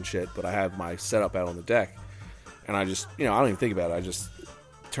cigars and shit. But I have my setup out on the deck, and I just, I don't even think about it. I just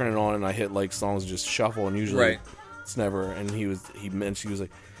turn it on and I hit like songs and just shuffle, and usually Right. it's never. And he was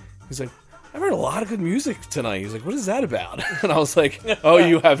like, I've heard a lot of good music tonight. He's like, what is that about? And I was like, oh,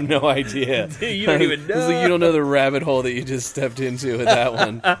 you have no idea. You don't even know. He's like, you don't know the rabbit hole that you just stepped into with that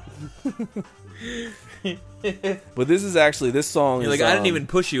one. But this song You're is, like, I didn't even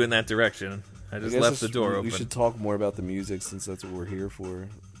push you in that direction. I just left the door open. We should talk more about the music, since that's what we're here for.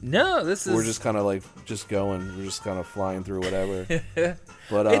 No, this is... We're just kind of like going. We're just kind of flying through whatever.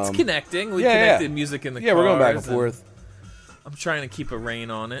 But it's connecting. We yeah, connected yeah. music in the yeah, we're going back and cars forth. I'm trying to keep a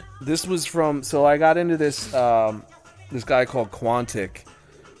rein on it. This was from. So I got into this this guy called Quantic,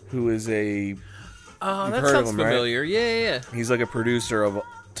 who is a. Oh, that heard of sounds him, right? familiar. Yeah. He's like a producer of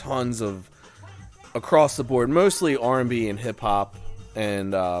tons of across the board, mostly R&B and hip hop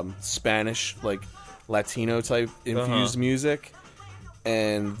and Spanish, like Latino type infused music.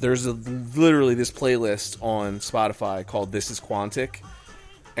 And there's literally this playlist on Spotify called "This Is Quantic,"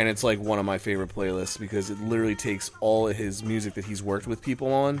 and it's like one of my favorite playlists because it literally takes all of his music that he's worked with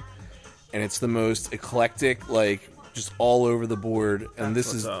people on, and it's the most eclectic, like just all over the board. And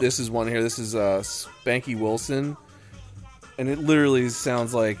this is one here. This is Spanky Wilson, and it literally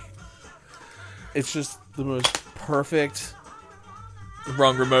sounds like it's just the most perfect.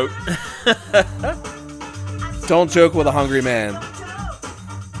 Wrong remote. Don't joke with a hungry man.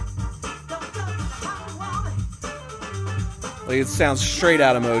 Like, it sounds straight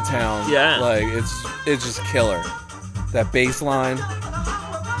out of Motown. Yeah. Like, it's just killer. That bass line.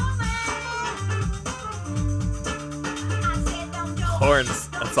 Horns.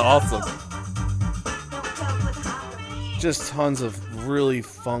 That's awesome. Just tons of really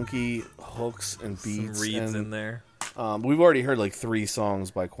funky hooks and beats. Some reeds and, in there. We've already heard like 3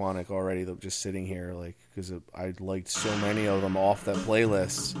 songs by Quantic already that just sitting here, like, because I liked so many of them off that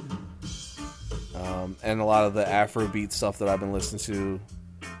playlist. And a lot of the Afrobeat stuff that I've been listening to.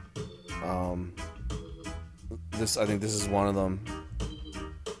 I think this is one of them.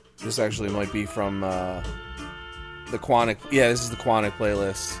 This actually might be from the Quantic. Yeah, this is the Quantic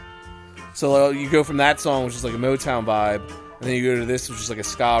playlist. So you go from that song, which is like a Motown vibe, and then you go to this, which is like a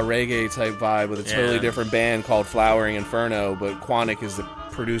ska reggae type vibe with a totally different band called Flowering Inferno. But Quantic is the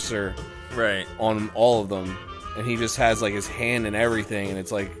producer, right, on all of them, and he just has like his hand in everything, and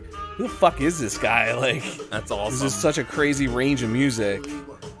it's like, who the fuck is this guy? Like, that's awesome. This is such a crazy range of music,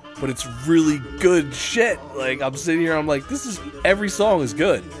 but it's really good shit. Like, I'm sitting here, I'm like, every song is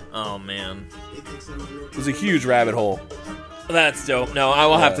good. Oh man, it was a huge rabbit hole. That's dope. No, I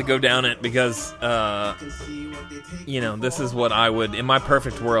will have to go down it because, this is what I would, in my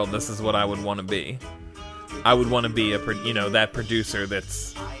perfect world, this is what I would want to be. I would want to be that producer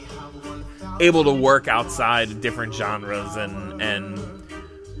that's able to work outside different genres and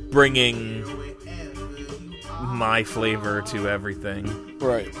bringing my flavor to everything.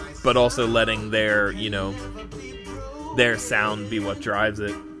 Right. But also letting their sound be what drives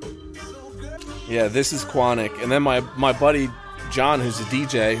it. Yeah, this is Quantic. And then my buddy John, who's a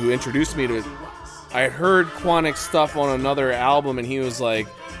DJ, who introduced me to it, I had heard Quantic stuff on another album, and he was like,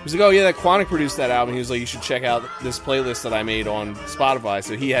 oh yeah, that Quantic produced that album. He was like, you should check out this playlist that I made on Spotify.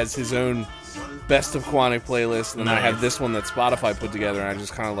 So he has his own best of Quantic playlist, and then I have this one that Spotify put together, and I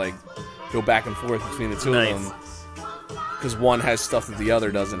just kind of like go back and forth between the two of them, because one has stuff that the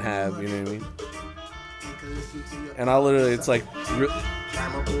other doesn't have, you know what I mean? And I literally, it's like,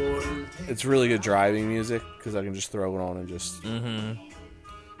 it's really good driving music, because I can just throw it on and just...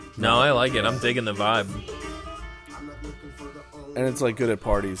 No, I like it. I'm digging the vibe. And it's like good at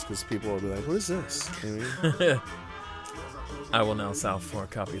parties, because people will be like, what is this? You know what I mean? I will now sell 4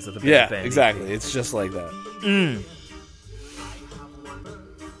 copies of the Band. Band. Exactly. It's just like that.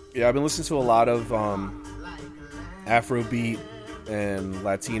 Yeah, I've been listening to a lot of Afrobeat and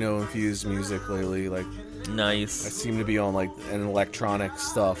Latino-infused music lately. Like, nice. I seem to be on like an electronic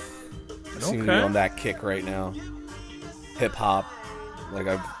stuff. I seem to be on that kick right now. Hip-hop. Like,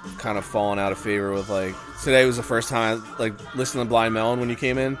 I've kind of fallen out of favor with, like... Today was the first time I, like, listened to Blind Melon when you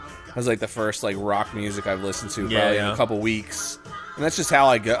came in. That was, like, the first, like, rock music I've listened to probably in a couple weeks. And that's just how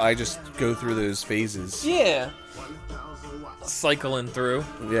I go. I just go through those phases. Yeah. Cycling through.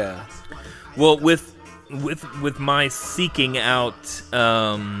 Yeah. Well, with my seeking out...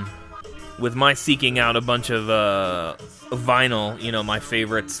 with my seeking out a bunch of vinyl, my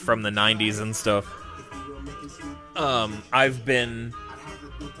favorites from the 90s and stuff, I've been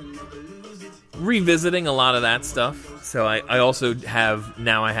revisiting a lot of that stuff. So I also have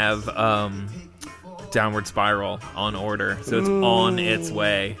Downward Spiral on order, so it's on its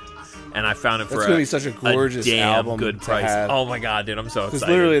way, and I found it for gonna be such a gorgeous damn album good price. have. Oh my god, dude, I'm so excited. Because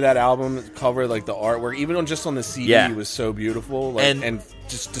literally that album cover, like the artwork, even on just on the CD, was so beautiful, like, and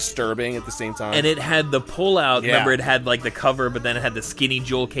just disturbing at the same time. And it had the pull-out. Yeah. Remember, it had like the cover, but then it had the skinny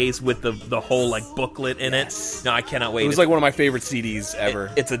jewel case with the whole like booklet in it. No, I cannot wait. It was like one of my favorite CDs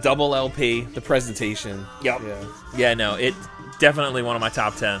ever. It's a double LP. The presentation. Yep. Yeah. No, it definitely one of my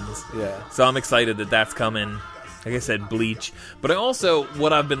top 10s. Yeah. So I'm excited that that's coming. Like I said, Bleach. But I also,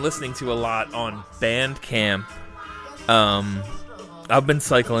 what I've been listening to a lot on Bandcamp, I've been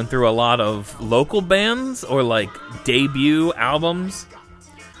cycling through a lot of local bands or like debut albums.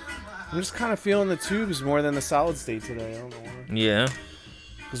 I'm just kind of feeling the tubes more than the solid state today. I don't know why. Yeah.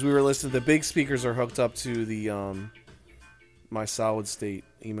 Because we were listening, the big speakers are hooked up to the my solid state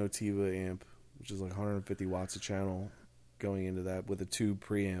Emotiva amp, which is like 150 watts a channel going into that with a tube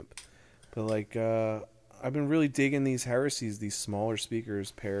preamp. But like, I've been really digging these Heresies, these smaller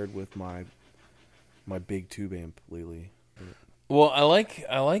speakers paired with my big tube amp lately. Well, I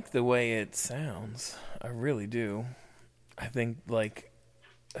like the way it sounds. I really do. I think like,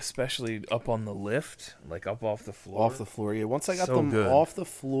 especially up on the lift, like up off the floor. Off the floor, yeah. Once I got So them good. off the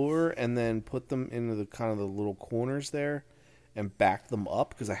floor and then put them into the kind of the little corners there and backed them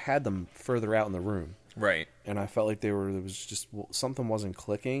up because I had them further out in the room. Right. And I felt like there was just something wasn't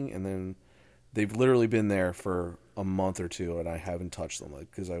clicking, and then they've literally been there for a month or two, and I haven't touched them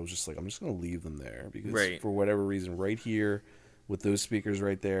because I was just like, I'm just going to leave them there because Right. for whatever reason, right here with those speakers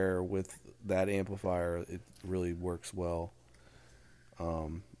right there with that amplifier, it really works well.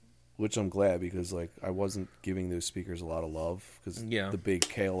 Which I'm glad because like I wasn't giving those speakers a lot of love because the big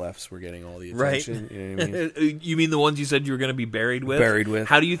KLFs were getting all the attention. Right. You know what I mean? You mean the ones you said you were going to be buried with? Buried with.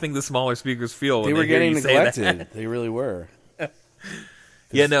 How do you think the smaller speakers feel? They when were hear getting you say that? neglected. They really were.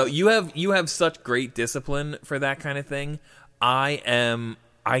 Yeah, no, you have such great discipline for that kind of thing. I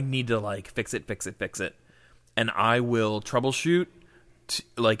need to like fix it, and I will troubleshoot,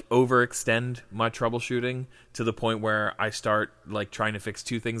 like overextend my troubleshooting to the point where I start like trying to fix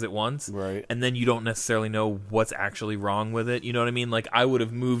two things at once, Right. And then you don't necessarily know what's actually wrong with it. You know what I mean? Like I would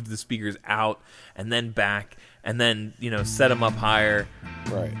have moved the speakers out and then back, and then set them up higher.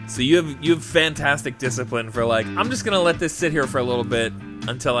 Right. So you have fantastic discipline for like, I'm just gonna let this sit here for a little bit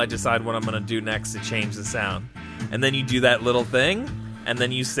until I decide what I'm gonna do next to change the sound, and then you do that little thing, and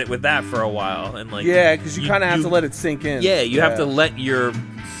then you sit with that for a while, and like Yeah, because you kind of have to let it sink in. Yeah, you have to let your,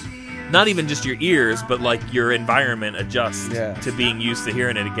 not even just your ears, but like your environment adjust to being used to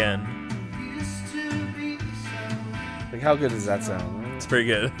hearing it again. Like, how good does that sound? It's pretty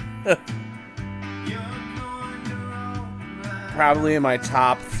good. Probably in my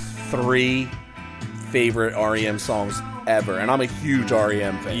top 3 favorite REM songs ever, and I'm a huge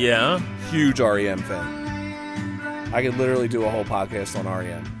REM fan. Yeah, huge REM fan. I could literally do a whole podcast on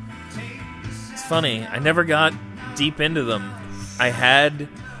REM. it's funny. I never got deep into them.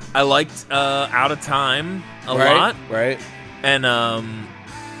 I liked Out of Time a lot, right? And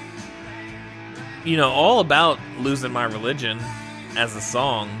all about Losing My Religion as a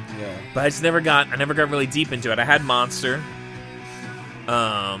song. Yeah. But I never got really deep into it. I had Monster.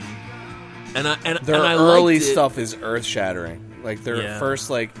 And Their I early liked it. stuff is earth shattering. Like their Yeah. first,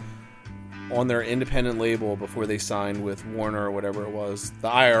 like on their independent label before they signed with Warner or whatever it was, the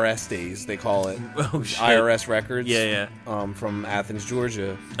IRS days they call it. Oh, shit. IRS Records. Yeah. From Athens,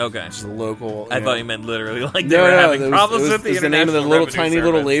 Georgia. Okay. Which is a local. I thought you meant literally like they No, were no, having it was, problems it was, with the it was the name of the International little Revenue tiny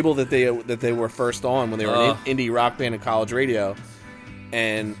little Service. label that they were first on when they were an indie rock band at college radio,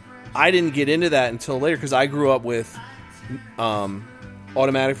 and I didn't get into that until later because I grew up with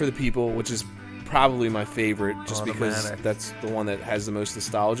Automatic for the People, which is probably my favorite, just because Automatic. that's the one that has the most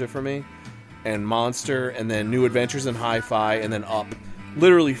nostalgia for me, and Monster, and then New Adventures in Hi-Fi, and then Up.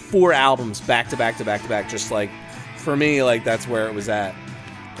 Literally 4 albums back to back to back to back, just like for me, like that's where it was at.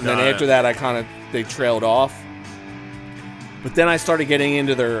 And then Got it. after that, they trailed off. But then I started getting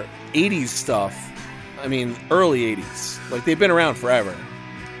into their 80s stuff. I mean, early 80s. Like, they've been around forever.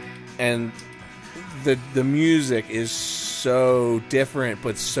 And the music is so different,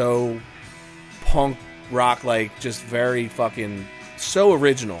 but so punk rock, like, just very fucking, so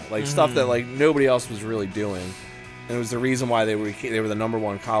original. Like, stuff that, like, nobody else was really doing. And it was the reason why they were the number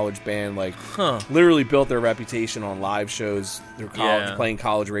one college band. Like, literally built their reputation on live shows through college, playing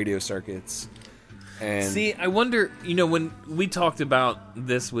college radio circuits. And See, I wonder, when we talked about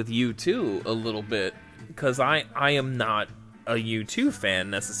this with U2 a little bit, because I am not a U2 fan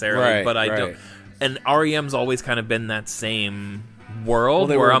necessarily, Right, but I right. don't. And REM's always kind of been that same world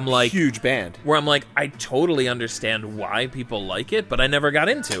they where were I'm a like, huge band. where I'm like, I totally understand why people like it, but I never got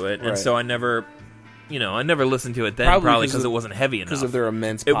into it, and Right. so I never listened to it then, Probably probably 'cause because of- it wasn't heavy enough. Because of their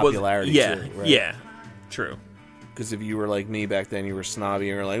immense It was- popularity, yeah, too. Right? yeah, true. Because if you were like me back then, you were snobby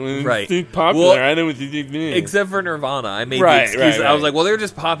and you're like, well, Right. it's popular. Well, I know what you think. Except for Nirvana, I made Right, the excuse. right, I was right. like, well, they're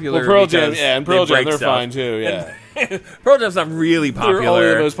just popular. Well, Pearl Jam, because yeah, and they Pearl Jam, break they're stuff. fine too, yeah. Pearl Jam's not really They're only the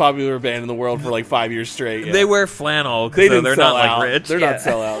popular. most popular band in the world for like 5 years straight. Yeah. They wear flannel They because didn't they're sell not out. like rich. They're Yeah. not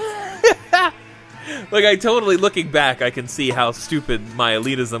sellouts. Like I totally, looking back, I can see how stupid my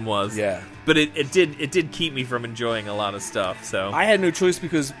elitism was. Yeah. But it did keep me from enjoying a lot of stuff. So I had no choice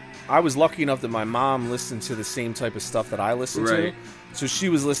because I was lucky enough that my mom listened to the same type of stuff that I listened Right. to. So she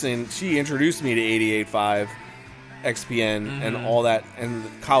was listening. She introduced me to 88.5, XPN and all that and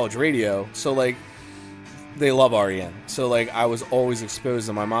college radio. So like they love REM. So like I was always exposed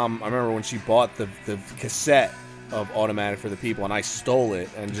to my mom. I remember when she bought the cassette of Automatic for the People, and I stole it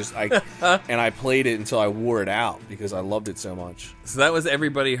and I played it until I wore it out because I loved it so much. So that was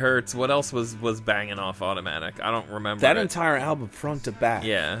Everybody Hurts. What else was banging off Automatic? I don't remember That it. entire album front to back.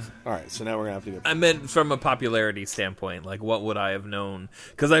 Yeah. All right, so now we're gonna have to go. I meant from a popularity standpoint, like what would I have known?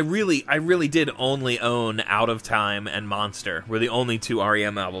 Because I really did only own Out of Time and Monster. Were the only two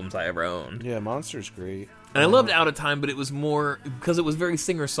REM albums I ever owned. Yeah, Monster's great. And I loved Out of Time, but it was more because it was very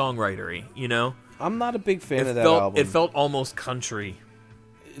singer-songwritery, you know? I'm not a big fan of that album. It felt almost country.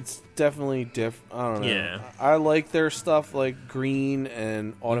 It's definitely different. I don't know. Yeah. I like their stuff like Green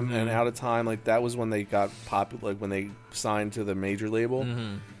and Autumn and Out of Time. Like that was when they got popular, like when they signed to the major label.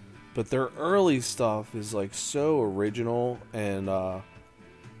 But their early stuff is like so original, and I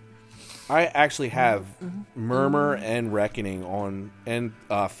actually have Murmur and Reckoning on, and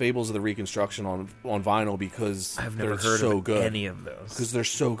Fables of the Reconstruction on vinyl because I've never they're heard so of good. any of those. Because they're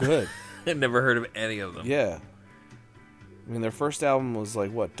so good. I've never heard of any of them. Yeah. I mean, their first album was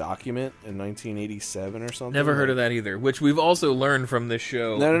like, what, Document in 1987 or something? Never heard of that either, which we've also learned from this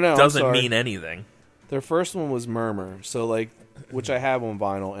show No, I'm doesn't sorry. mean anything. Their first one was Murmur, so like, which I have on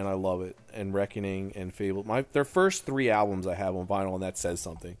vinyl and I love it, and Reckoning and Fable. Their first three albums I have on vinyl, and that says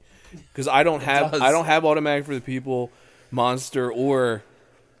something, because I don't have Automatic for the People, Monster, or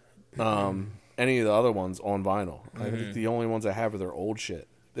any of the other ones on vinyl. I think the only ones I have are their old shit,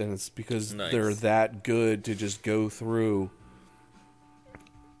 and it's because they're that good to just go through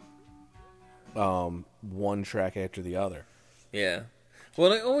one track after the other. Yeah.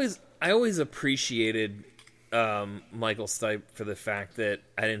 Well, I always appreciated Michael Stipe for the fact that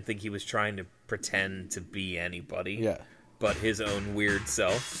I didn't think he was trying to pretend to be anybody. Yeah. But his own weird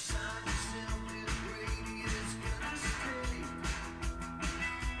self.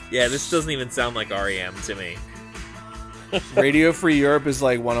 Yeah, this doesn't even sound like REM to me. Radio Free Europe is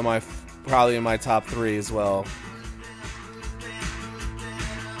like one of my, probably in my top three as well.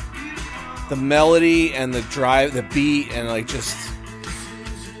 The melody and the drive, the beat, and like just,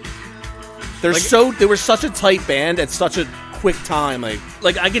 they were such a tight band at such a quick time.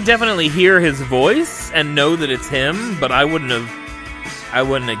 Like I can definitely hear his voice and know that it's him, but I wouldn't have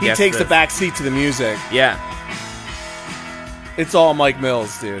he guessed takes this. the back seat to the music. Yeah. It's all Mike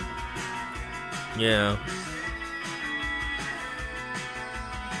Mills, dude. Yeah.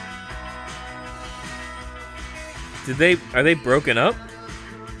 Are they broken up?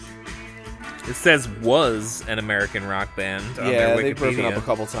 It says was an American rock band on their Wikipedia. They've broken up a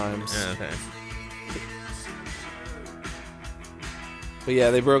couple times. Yeah, okay. But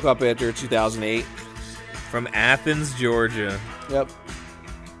yeah, they broke up after 2008. From Athens, Georgia. Yep.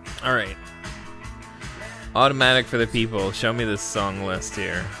 All right. Automatic for the People. Show me this song list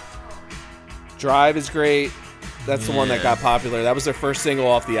here. Drive is great. That's the one that got popular. That was their first single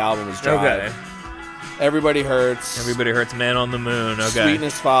off the album was Drive. Okay. Everybody Hurts. Everybody Hurts, Man on the Moon. Okay.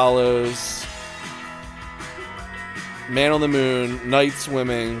 Sweetness Follows. Man on the Moon. Night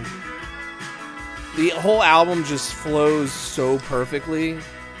Swimming. The whole album just flows so perfectly.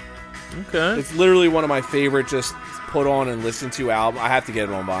 Okay. It's literally one of my favorite just put on and listen to album. I have to get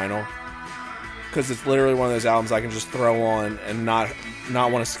it on vinyl. Because it's literally one of those albums I can just throw on and not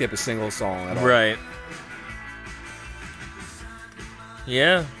want to skip a single song at all. Right.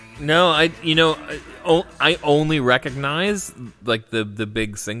 Yeah. No, I only recognize like the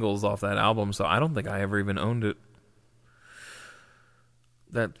big singles off that album, so I don't think I ever even owned it.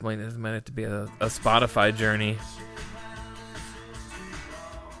 That might have to be a Spotify journey.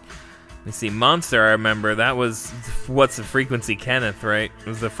 Let me see. Monster, I remember. That was What's the Frequency, Kenneth, right? It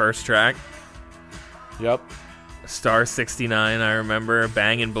was the first track. Yep. Star 69, I remember.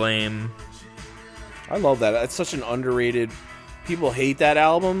 Bang and Blame. I love that. It's such an underrated... People hate that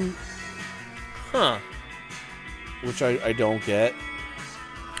album. Huh. Which I don't get.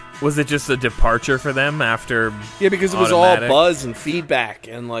 Was it just a departure for them after Yeah, because it was Automatic? all buzz and feedback,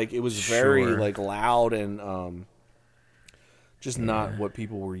 and like it was very Sure. like loud and just not what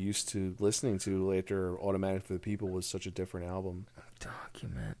people were used to listening to. Later, Automatic for the People was such a different album.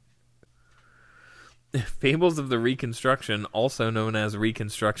 Document. Fables of the Reconstruction, also known as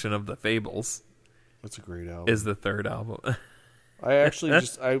Reconstruction of the Fables, That's a great album. is the third album. I actually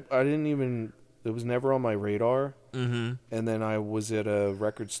I didn't even... It was never on my radar. Mm-hmm. And then I was at a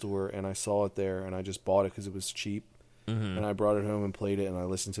record store and I saw it there and I just bought it because it was cheap. Mm-hmm. And I brought it home and played it and I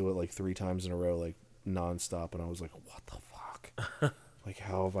listened to it like 3 times in a row, like nonstop. And I was like, what the fuck? Like,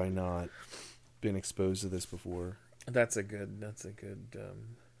 how have I not been exposed to this before? That's a good.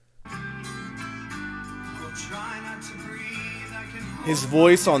 His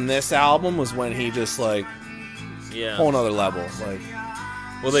voice on this album was when he just like Yeah. whole nother level. Like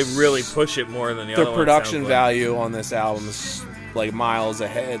Well, they really push it more than the other the one, it production sounds like. value on this album is like miles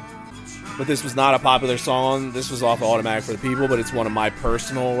ahead. But this was not a popular song. This was off of Automatic for the People, but it's one of my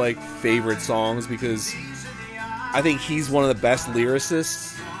personal like favorite songs because I think he's one of the best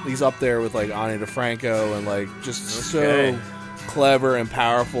lyricists. He's up there with like Ani DeFranco and like just Okay. so clever and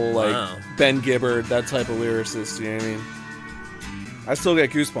powerful, like Wow. Ben Gibbard, that type of lyricist. You know what I mean? I still get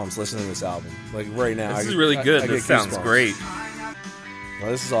goosebumps listening to this album. Like right now, This is really good. I This get sounds goosebumps. great.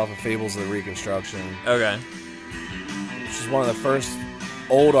 Well, this is off of Fables of the Reconstruction, Okay. which is one of the first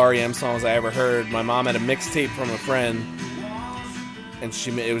old REM songs I ever heard. My mom had a mixtape from a friend, and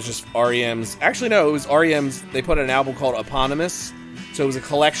it was just REM's. Actually, no, it was REM's. They put out an album called Eponymous, so it was a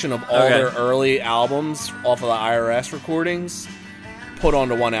collection of all Okay. their early albums off of the IRS recordings put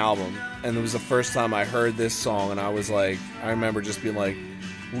onto one album. And it was the first time I heard this song, and I was like, I remember just being like,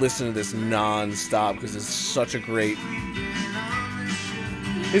 listening to this non-stop because it's such a great.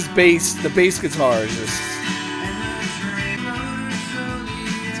 His bass, the bass guitar is just.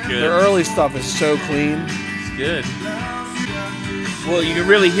 It's The good. early stuff is so clean. It's good. Well, you can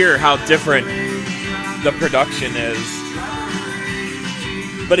really hear how different the production is.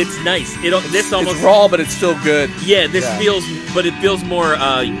 But it's nice. This almost It's raw, but it's still good. Yeah, this Yeah. feels more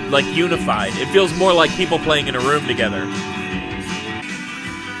like unified. It feels more like people playing in a room together.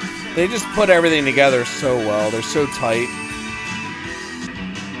 They just put everything together so well. They're so tight.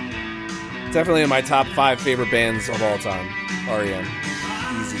 Definitely in my top 5 favorite bands of all time. REM.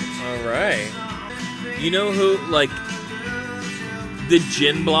 Easy. All right. You know who, like, the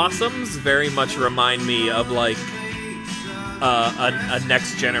Gin Blossoms very much remind me of, like, a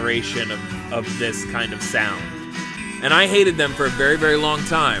next generation of this kind of sound. And I hated them for a very, very long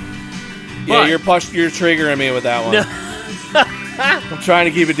time. Yeah, But- you're triggering me with that one. I'm trying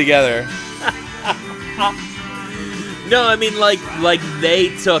to keep it together. No, I mean, like they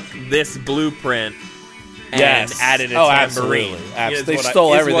took this blueprint and Yes. added a Oh, tambourine. absolutely. Is They what I-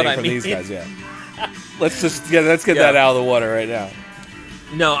 stole is everything what I from mean. these guys, yeah. Let's get Yeah. that out of the water right now.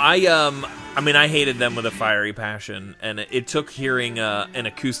 No, I mean, I hated them with a fiery passion, and it took hearing an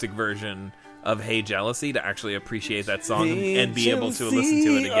acoustic version of "Hey Jealousy" to actually appreciate that song and be able to listen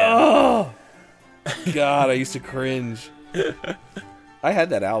to it again. Oh, God, I used to cringe. I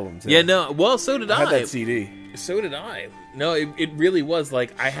had that album, too. Yeah, no, well, so did I I. had that CD. So did I. No, it really was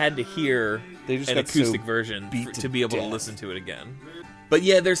like I had to hear They just an got acoustic so version beat to to be able to death. listen to it again. But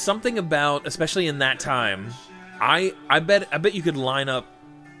yeah, there's something about, especially in that time, I bet you could line up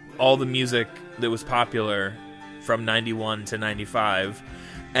all the music that was popular from 91 to 95,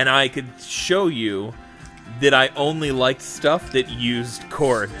 and I could show you that I only liked stuff that used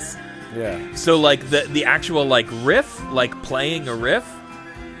chords. Yeah. So like the actual like riff, like playing a riff,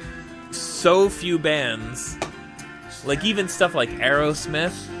 so few bands, like even stuff like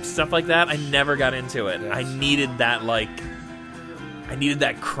Aerosmith, stuff like that, I never got into it. Yes. I needed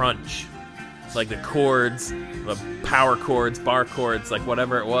that crunch. Like the chords, the power chords, bar chords, like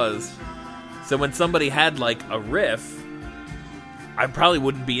whatever it was. So when somebody had like a riff, I probably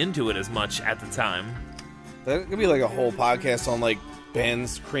wouldn't be into it as much at the time. That could be like a whole podcast on like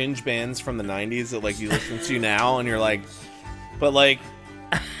bands, cringe bands from the 90s that like you listen to now and you're like, but like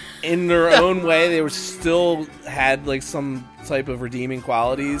in their own way, they were still had like some type of redeeming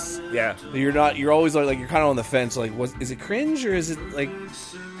qualities. Yeah. You're always like you're kind of on the fence. Like, is it cringe or is it like,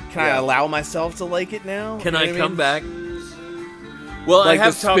 can I Yeah. allow myself to like it now? Can You know I what come mean? back? Well, Like I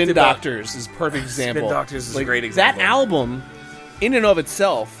have the talked Spin about Doctors is a perfect example. Doctors is a Like, great example. That album, in and of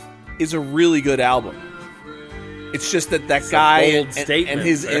itself, is a really good album. It's just that a guy bold and statement,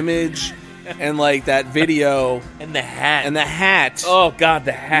 his sir. image and like that video and the hat and the hat oh god,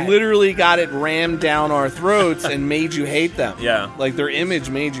 the hat. literally got it rammed down our throats and made you hate them. Yeah. Like their image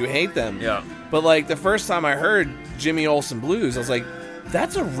made you hate them. Yeah. But like the first time I heard Jimmy Olsen Blues, I was like,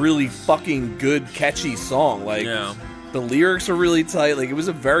 that's a really fucking good, catchy song. Like Yeah. the lyrics are really tight. Like it was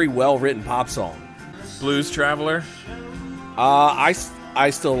a very well written pop song. Blues Traveler. I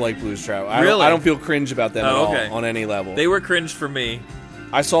still like Blues Traveler. Really? I don't feel cringe about them Oh, at all okay. on any level. They were cringed for me.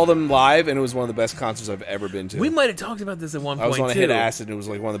 I saw them live, and it was one of the best concerts I've ever been to. We might have talked about this at one I point was on a too. hit acid, and it was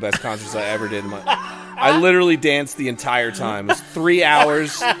like one of the best concerts I ever did. I literally danced the entire time. It was 3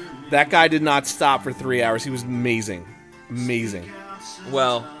 hours. That guy did not stop for 3 hours. He was amazing. Amazing.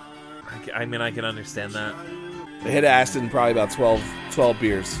 Well, I mean, I can understand that. I hit acid in probably about 12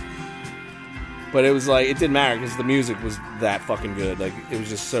 beers. But it was like, it didn't matter because the music was that fucking good. Like, it was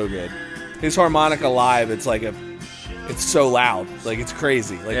just so good. His harmonica live, it's like it's so loud. Like, it's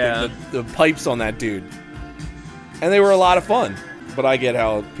crazy. Like, Yeah. the pipes on that dude. and they were a lot of fun. But I get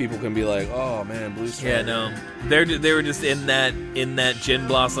how people can be like, "Oh man, Blue Star." Yeah, no, they were just in that Gin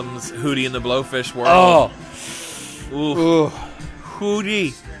Blossoms Hootie and the Blowfish world. Oh, Ooh.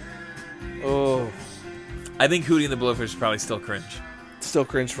 Hootie. oh, I think Hootie and the Blowfish is probably still cringe. still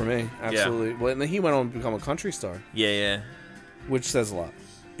cringe for me. Absolutely. Well, and then he went on to become a country star, Yeah, which says a lot.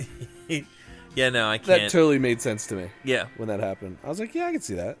 yeah. Yeah, no, I That can't. totally made sense to me Yeah, when that happened. I was like, "Yeah, I can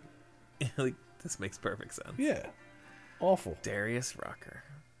see that." like this makes perfect sense. Yeah, awful. Darius Rucker.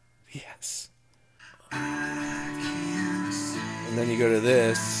 Yes. And then you go to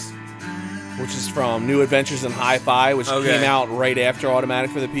this, which is from New Adventures in Hi-Fi, which Okay. came out right after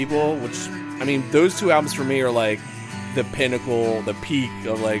Automatic for the People, which, I mean, those two albums for me are like the pinnacle, the peak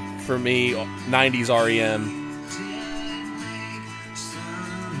of, like, for me, 90s REM.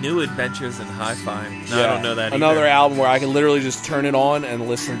 New Adventures in Hi-Fi. No, I Yeah. don't know that Another either. album where I can literally just turn it on and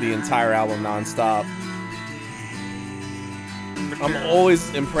listen to the entire album nonstop. I'm always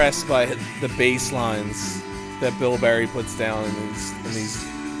impressed by the bass lines that Bill Berry puts down in these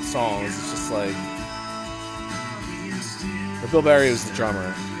songs. It's just like, or Bill Berry was the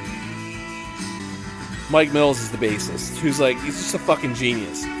drummer. Mike Mills is the bassist, who's like, he's just a fucking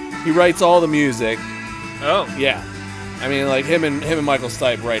genius. He writes all the music. Oh, Yeah, I mean, like him and Michael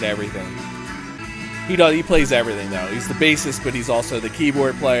Stipe write everything. He plays everything though. He's the bassist, but he's also the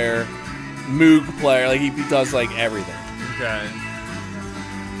keyboard player, Moog player. Like he does like everything. okay.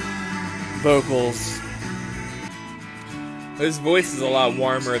 Vocals, His voice is a lot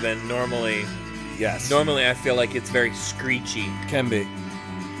warmer than normally. yes, Normally, I feel like it's very screechy, can be.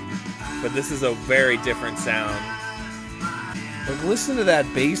 but this is a very different sound. Like listen to that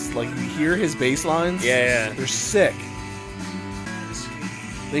bass. Like you hear his bass lines. Yeah. They're sick.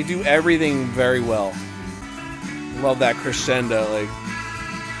 They do everything very well. Love that crescendo. Like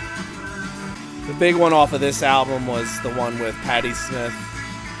the big one off of this album was the one with Patti Smith,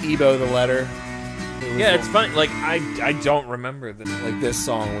 Ebo the Letter. It was Yeah, it's funny. Like I don't remember this. like this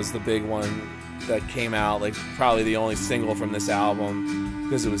song was the big one that came out. Like probably the only single from this album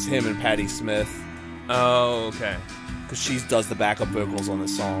because it was him and Patti Smith. Oh, okay. Because she does the backup vocals on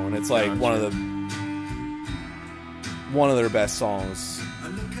this song, and it's like Gotcha. one of their best songs.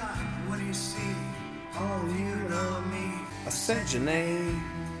 I said your name.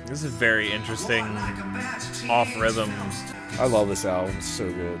 This is very interesting. Off rhythm. I love this album. It's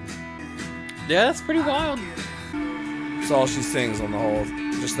so good. Yeah, that's pretty wild. It's all she sings on the whole,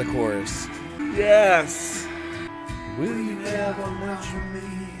 just the chorus. Yes. Will you ever mention me?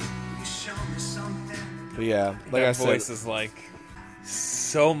 But yeah, like That I said, voice is like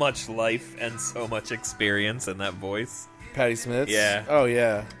so much life and so much experience in that voice. Patti Smith. Yeah. Oh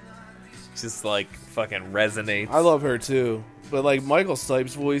yeah. Just like fucking resonates. I love her too. But like Michael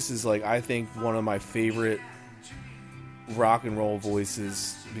Stipe's voice is like I think one of my favorite rock and roll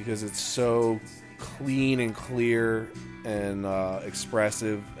voices because it's so clean and clear and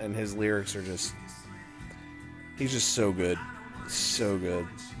expressive, and his lyrics are he's just so good. So good.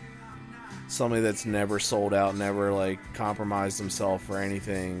 Somebody that's never sold out, never like compromised himself for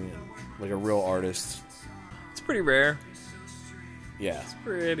anything, like a real artist. It's pretty rare. Yeah.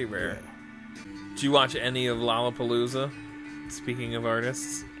 Pretty rare. Did you watch any of Lollapalooza? Speaking of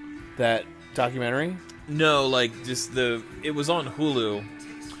artists. That documentary? No, like just it was on Hulu.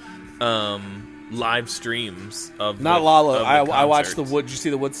 Live streams of Not the, Lala. of the I watched concerts. Did you see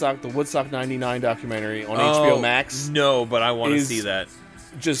the Woodstock 99 documentary on HBO Max? No, but I want to Is- see that.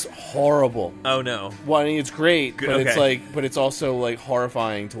 Just horrible. Oh no. Well, I mean, it's great, Good, but it's okay. but it's also like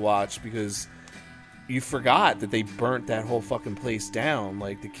horrifying to watch because you forgot that they burnt that whole fucking place down.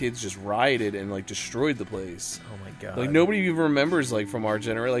 Like the kids just rioted and like destroyed the place. Oh my god. Like nobody even remembers like from our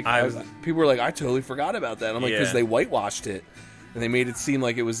generation. Like people were like, I totally forgot about that. I'm like, because Yeah. they whitewashed it and they made it seem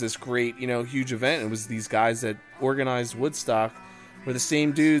like it was this great, huge event. It was these guys that organized Woodstock were the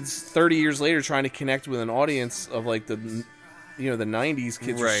same dudes 30 years later trying to connect with an audience of like the 90s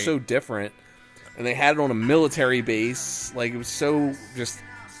kids were Right. so different, and they had it on a military base. Like it was so just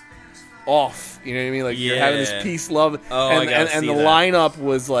off. You know what I mean? Like you're having Yeah. this peace, love, Oh, I and gotta see the that. lineup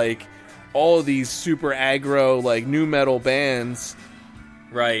was like all of these super aggro like new metal bands,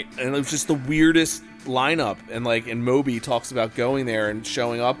 Right. and it was just the weirdest lineup. And Moby talks about going there and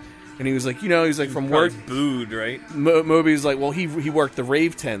showing up, and he was like, from Probably work. booed, right? Moby was like, well, he worked the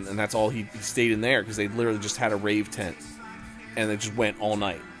rave tent, and that's all he stayed in there because they literally just had a rave tent, and they just went all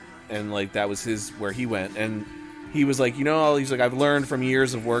night, and like that was where he went, and he was like, he's like, I've learned from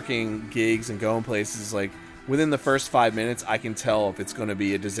years of working gigs and going places, like within the first 5 minutes, I can tell if it's going to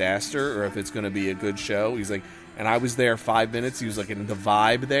be a disaster or if it's going to be a good show. He's like, And I was there 5 minutes. He was like in the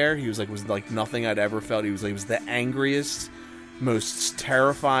vibe there. He was like, was like nothing I'd ever felt. He was like, he was the angriest, most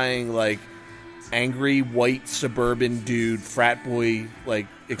terrifying, like angry white suburban dude, frat boy like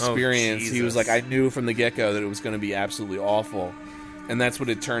experience. He was like, I knew from the get-go that it was going to be absolutely awful. And that's what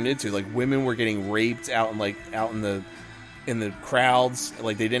it turned into. Like women were getting raped out in the crowds.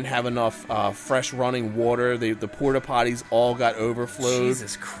 Like they didn't have enough fresh running water. The porta potties all got overflowed.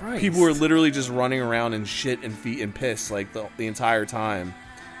 Jesus Christ! People were literally just running around in shit and feet and piss like the entire time,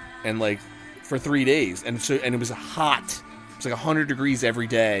 and like for 3 days. And it was hot. It was like 100 degrees every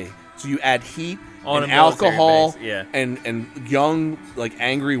day. So you add heat On and a military alcohol, base, yeah. and young like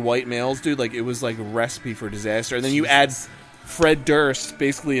angry white males, dude. Like it was like a recipe for disaster. And then you add Fred Durst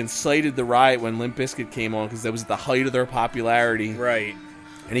basically incited the riot when Limp Bizkit came on because that was at the height of their popularity. Right.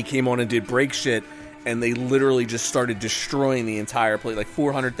 And he came on and did Break Shit, and they literally just started destroying the entire place. Like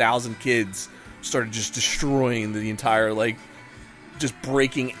 400,000 kids started just destroying the entire, like, just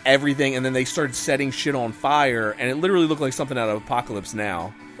breaking everything. And then they started setting shit on fire, and it literally looked like something out of Apocalypse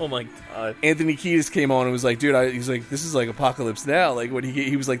Now. Oh my god. Anthony Kiedis came on and was like, dude, he's like, this is like Apocalypse Now. Like, when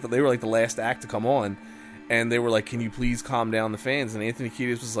he was like, they were like the last act to come on. And they were like, can you please calm down the fans? And Anthony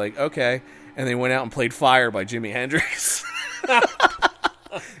Kiedis was like, okay. And they went out and played Fire by Jimi Hendrix.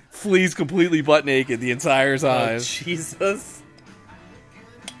 Flea's completely butt naked the entire time. Oh, Jesus.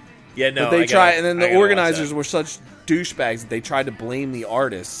 Yeah, no. But they tried, and then I the gotta organizers watch were such douchebags that they tried to blame the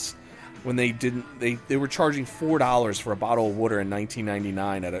artists when they didn't. They were charging $4 for a bottle of water in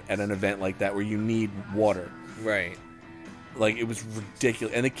 1999 at an event like that where you need water. that. Right. Like, it was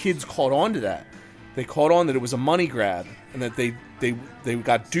ridiculous. And the kids caught on to that. They caught on that it was a money grab, and that they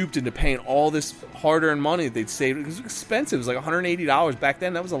got duped into paying all this hard-earned money that they'd saved. It was expensive. It was like $180 back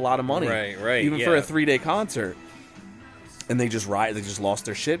then. That was a lot of money, Right, even yeah. for a 3-day concert. And they just lost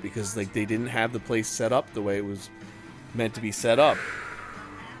their shit because like they didn't have the place set up the way it was meant to be set up.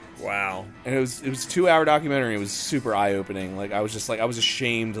 Wow. And it was a 2-hour documentary. It was super eye-opening. Like I was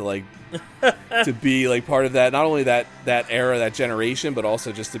ashamed to like to be like part of that. Not only that era, that generation, but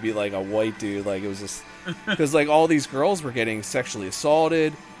also just to be like a white dude. Like it was just because like all these girls were getting sexually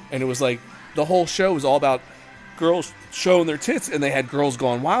assaulted, and it was like the whole show was all about girls showing their tits, and they had Girls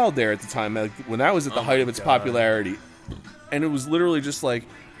Gone Wild there at the time, like, when that was at the height of its popularity. And it was literally just like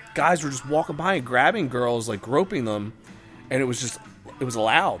guys were just walking by and grabbing girls, like groping them, and it was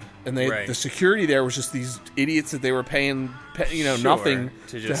allowed. And the security there was just these idiots that they were paying nothing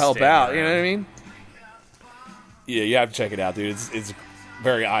to help out. You know what I mean? Yeah, you have to check it out, dude. It's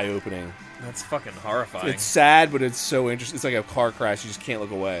very eye-opening. That's fucking horrifying. It's sad, but it's so interesting. It's like a car crash. You just can't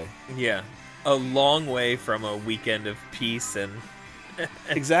look away. Yeah. A long way from a weekend of peace and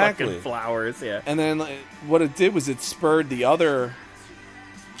exactly fucking flowers, yeah. And then what it did was it spurred the other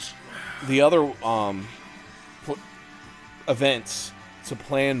events to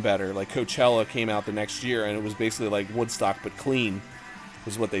plan better. Like Coachella came out the next year, and it was basically like Woodstock but clean,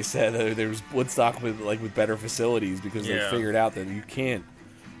 was what they said. There was Woodstock with better facilities because they figured out that you can't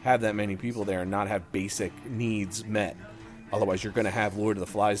have that many people there and not have basic needs met. Otherwise, you're going to have Lord of the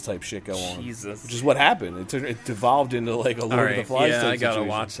Flies type shit go on. Jesus. Which is what happened. It devolved into like a Lord of the Flies type I gotta situation.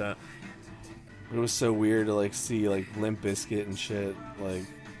 watch that. It was so weird to like see like Limp Bizkit and shit, like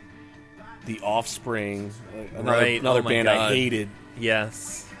The Offspring, like, another Oh my band God. I hated.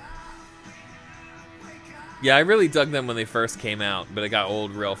 Yes. Yeah, I really dug them when they first came out, but it got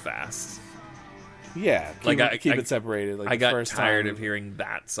old real fast. Yeah, keep it separated. Like I the got first tired time. of hearing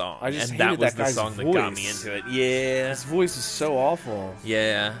that song, I just and that hated was that the guy's song that got me voice. into it. Yeah, His voice is so awful.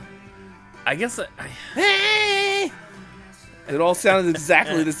 yeah. I guess It all sounded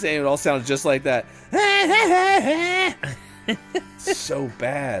exactly the same. It all sounded just like that. So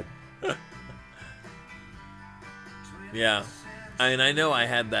bad. yeah. I mean, I know I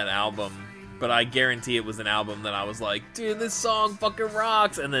had that album, but I guarantee it was an album that I was like, dude, this song fucking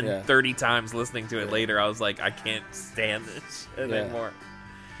rocks. And then 30 times listening to it later, I was like, I can't stand this shit anymore.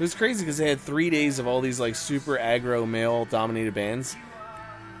 It was crazy because they had 3 days of all these like super aggro male dominated bands.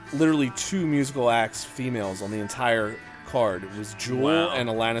 Literally 2 musical acts, females, on the entire card. It was Jewel and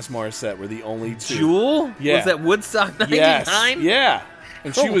Alanis Morissette were the only 2. Jewel? Yeah. Was that Woodstock 99? Yes. Yeah.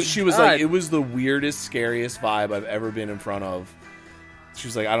 And she was God. like, it was the weirdest, scariest vibe I've ever been in front of. She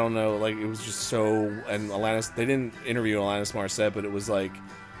was like, I don't know, like, it was just so, and Alanis, they didn't interview Alanis Morissette, but it was like,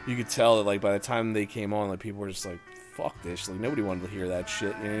 you could tell that, like, by the time they came on, like, people were just like, fuck this, like, nobody wanted to hear that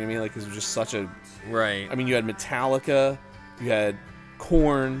shit, you know what I mean? Like, 'cause it was just such a, Right. I mean, you had Metallica, you had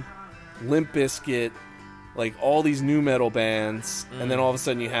Korn, Limp Bizkit, like, all these new metal bands, and then all of a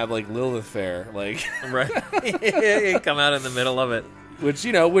sudden you have, like, Lilith Fair, like, Right. Come out in the middle of it. which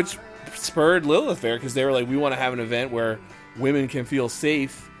spurred Lilith Fair because they were like, we want to have an event where women can feel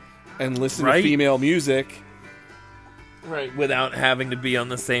safe and listen to Right. female music, Right. Without having to be on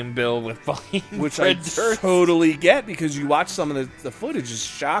the same bill with fucking which I Fred Durst. totally get because you watch some of the footage is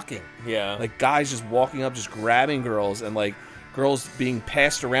shocking. Yeah. Like guys just walking up, just grabbing girls, and like girls being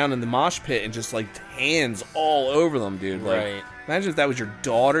passed around in the mosh pit and just like hands all over them, dude. Like, Right. imagine if that was your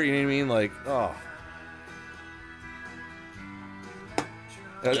daughter. You know what I mean? Like, oh.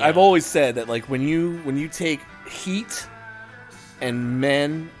 Yeah. I've always said that like when you take heat and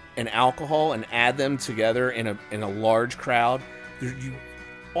men and alcohol and add them together in a large crowd,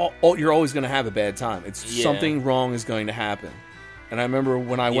 you're always going to have a bad time. It's Yeah. something wrong is going to happen. And I remember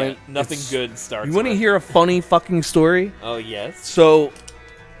when I went, nothing good starts. You want to with- hear a funny fucking story? Oh yes. So,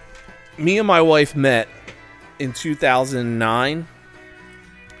 me and my wife met in 2009.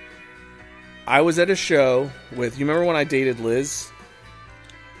 I was at a show with, you remember when I dated Liz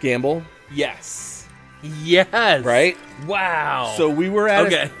Gamble, Yes. Yes. right? Wow. So we were at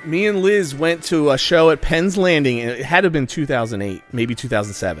Okay. me and Liz went to a show at Penn's Landing, and it had to have been 2008, maybe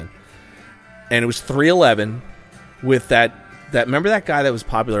 2007. And it was 311 with that remember that guy that was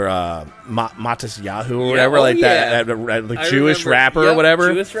popular, Matas Yahoo or whatever, oh, like yeah. that like I Jewish remember. rapper Yep, or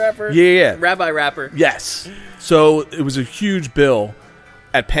whatever. Jewish rapper. Yeah. Rabbi rapper. Yes. So it was a huge bill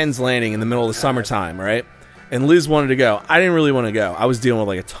at Penn's Landing in the middle of the summertime, right? And Liz wanted to go. I didn't really want to go. I was dealing with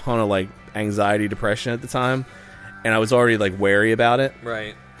like a ton of like anxiety, depression at the time, and I was already like wary about it.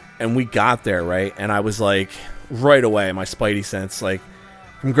 Right. And we got there, right? And I was like, right away, my spidey sense, like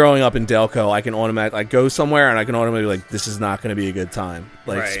from growing up in Delco, I can automatically like go somewhere and I can automatically be like, this is not going to be a good time.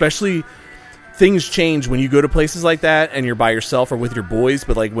 Like, Right. especially things change when you go to places like that and you're by yourself or with your boys.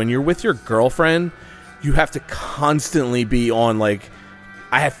 But like when you're with your girlfriend, you have to constantly be on like,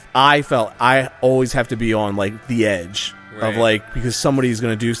 I felt I always have to be on like the edge of Right. like, because somebody's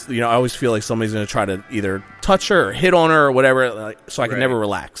going to do, I always feel like somebody's going to try to either touch her or hit on her or whatever. Like, so I can Right. never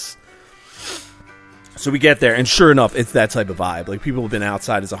relax. So we get there, and sure enough, it's that type of vibe. Like, people have been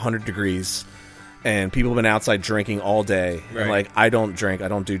outside, it's 100 degrees, and people have been outside drinking all day. Right. And, like, I don't drink, I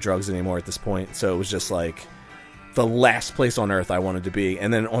don't do drugs anymore at this point. So it was just, like, the last place on earth I wanted to be.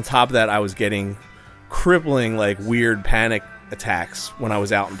 And then on top of that, I was getting crippling, like, weird panic attacks when I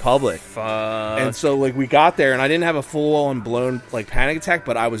was out in public. Fuck. And so, like, we got there, and I didn't have a full-on blown, like, panic attack,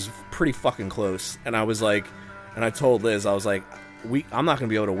 but I was pretty fucking close. And I was like, and I told Liz, I was like, I'm not going to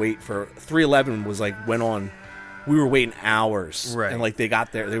be able to wait for 311 was like went on. We were waiting hours, Right. and like they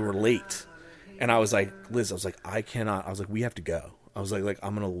got there, they were late, and I was like, Liz, I was like, I cannot. I was like, we have to go. I was like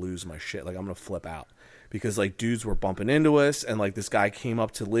I'm going to lose my shit. Like I'm going to flip out because like dudes were bumping into us, and like this guy came up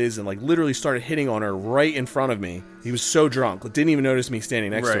to Liz and like literally started hitting on her right in front of me. He was so drunk, didn't even notice me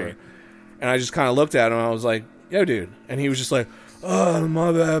standing next to Right. her, and I just kind of looked at him. And I was like, yo, dude, and he was just like, oh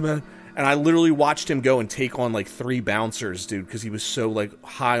my bad, man. And I literally watched him go and take on like 3 bouncers, dude, because he was so like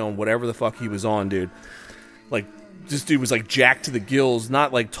high on whatever the fuck he was on, dude. Like this dude was like jacked to the gills,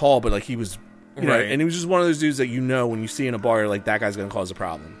 not like tall, but like he was, you know, Right. and he was just one of those dudes that when you see in a bar, you're like, that guy's gonna cause a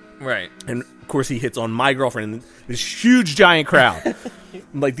problem. Right. And of course, he hits on my girlfriend in this huge giant crowd.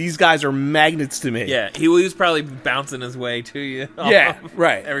 Like these guys are magnets to me. Yeah, he was probably bouncing his way to you. Yeah,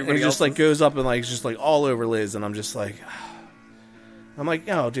 right. Everybody and he just like else's. goes up and like just like all over Liz, and I'm just like, I'm like,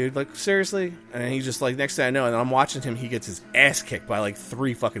 yo, dude, like seriously. And he just like next thing I know, and I'm watching him, he gets his ass kicked by like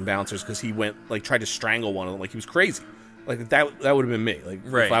 3 fucking bouncers because he went like tried to strangle one of them, like he was crazy. Like that would have been me, like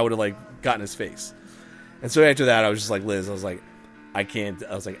Right. if I would have like gotten his face. And so after that, I was just like, Liz, I was like, I can't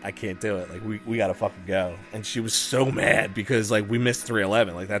do it. Like we gotta fucking go. And she was so mad because like we missed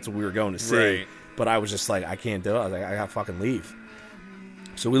 311, like that's what we were going to see. Right. But I was just like, I can't do it. I was like, I gotta fucking leave.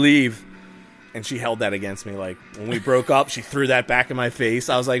 So we leave, and she held that against me. Like when we broke up, she threw that back in my face.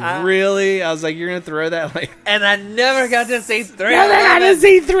 I was like, really? I was like, you're gonna throw that? Like, And I never got to say 3.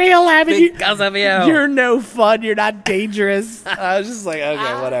 see 311. Because of you. You're no fun. You're not dangerous. I was just like,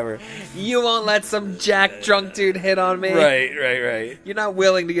 okay, whatever. You won't let some jack drunk dude hit on me. Right. You're not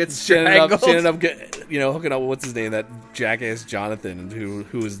willing to get She strangled. ended up hooking up with what's his name, that jackass Jonathan, who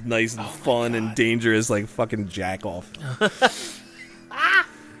was nice and fun and dangerous, like fucking jack off.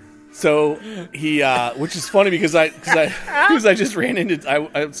 So he, which is funny because I just ran into,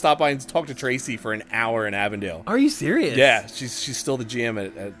 I stopped by and talked to Tracy for an hour in Avondale. Are you serious? Yeah, she's still the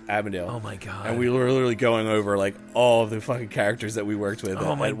GM at Avondale. Oh my god. And we were literally going over like all of the fucking characters that we worked with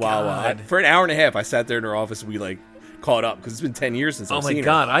Oh my at Wawa. God. For an hour and a half, I sat there in her office and we like caught up because it's been 10 years since Oh I've my seen her.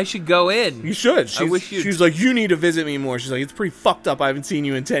 god, I should go in. You should. wish you'd- She was like, you need to visit me more. She's like, it's pretty fucked up. I haven't seen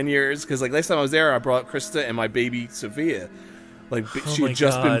you in 10 years. Because like last time I was there, I brought Krista and my baby Sophia. Like Oh she my had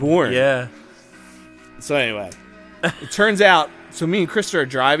just been God. born. Yeah. So anyway, it turns out So me and Krista are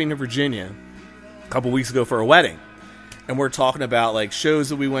driving to Virginia a couple weeks ago for a wedding. And we're talking about, like, shows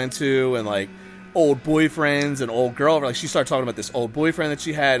that we went to and, like, old boyfriends and old girl. Like, she started talking about this old boyfriend that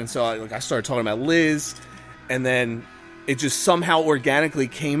she had. And so, I started talking about Liz. And then it just somehow organically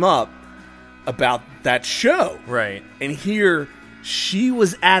came up about that show. Right. And here, she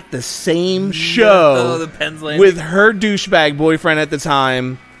was at the same show the Penn's Landing. with her douchebag boyfriend at the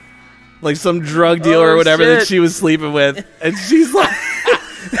time. Like, some drug dealer or whatever that shit. she was sleeping with. And she's like...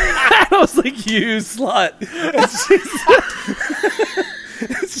 I was like, you slut.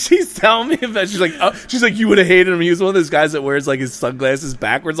 And she's telling me about. She's like, you would have hated him. He was one of those guys that wears like his sunglasses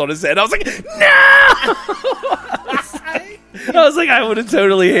backwards on his head. I was like, no. I was like, I would have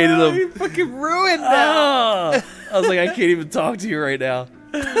totally hated him. You fucking ruined now. I was like, I can't even talk to you right now.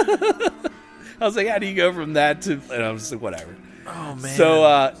 I was like, how do you go from that to? And I was just like, whatever. Oh man.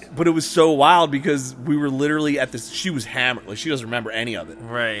 So, but it was so wild because we were literally at this. She was hammered. Like, she doesn't remember any of it.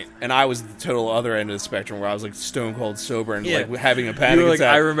 Right. And I was the total other end of the spectrum where I was like stone cold sober and Yeah. like having a panic You were like,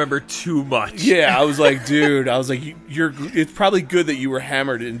 attack. I remember too much. Yeah, I was like, dude, I was like, you're. It's probably good that you were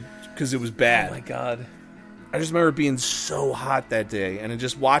hammered because it was bad. Oh my god. I just remember it being so hot that day and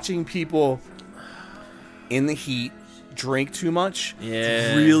just watching people in the heat drink too much.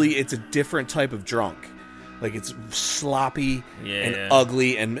 Yeah. Really, it's a different type of drunk. Like, it's sloppy and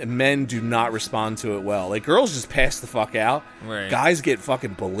ugly, and men do not respond to it well. Like, girls just pass the fuck out. Right. Guys get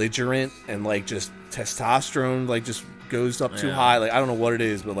fucking belligerent, and, like, just testosterone, like, just goes up too high. Like, I don't know what it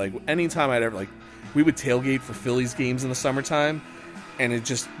is, but, like, anytime I'd ever, like, we would tailgate for Phillies games in the summertime, and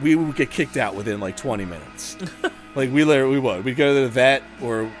we would get kicked out within, like, 20 minutes. Like, we would. We'd go to the vet,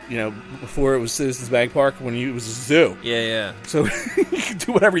 or, you know, before it was Citizens Bank Park, when it was a zoo. Yeah. So you could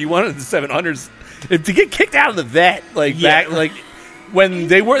do whatever you wanted in the 700s. If to get kicked out of the vet, back, when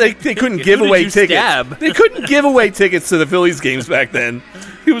they couldn't give Who did away you tickets. stab? They couldn't give away tickets to the Phillies games back then.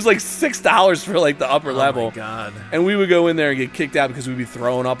 It was like $6 for like the upper level. Oh my god. And we would go in there and get kicked out because we'd be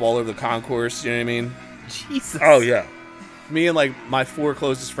throwing up all over the concourse. You know what I mean? Jesus. Oh yeah. Me and like my 4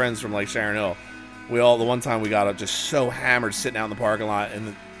 closest friends from like Sharon Hill, the one time we got up just so hammered sitting out in the parking lot in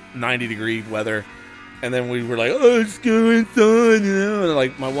the 90-degree weather. And then we were like, oh, it's going on, you know? And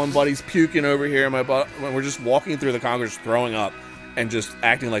like, my one buddy's puking over here, and we're just walking through the Congress, throwing up, and just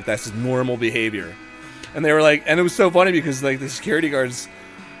acting like that's his normal behavior. And they were like, and it was so funny because like the security guards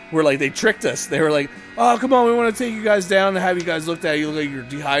were like, they tricked us. They were like, oh, come on, we want to take you guys down and have you guys looked at. You look like you're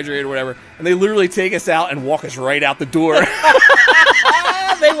dehydrated or whatever. And they literally take us out and walk us right out the door.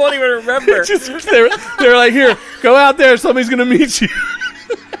 They won't even remember. They're like, here, go out there. Somebody's going to meet you.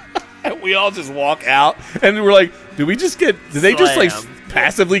 And we all just walk out, and we're like, did they just like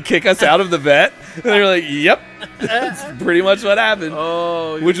passively kick us out of the vet? And they were like, yep. That's pretty much what happened.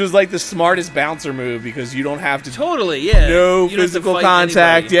 Oh, Which was like the smartest bouncer move because you don't have to totally, yeah. no You don't have to physical fight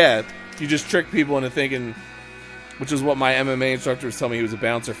contact. anybody. Yeah. You just trick people into thinking, which is what my MMA instructor was telling me. He was a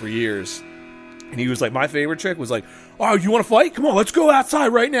bouncer for years. And he was like, my favorite trick was like, oh, you want to fight? Come on, let's go outside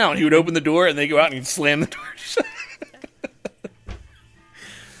right now. And he would open the door, and they go out and he'd slam the door shut.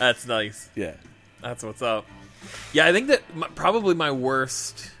 That's nice. Yeah. That's what's up. Yeah, I think that probably my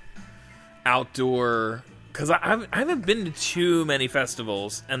worst outdoor, because I haven't been to too many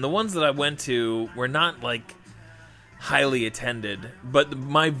festivals, and the ones that I went to were not like highly attended. But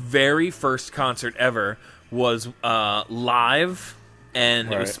my very first concert ever was live,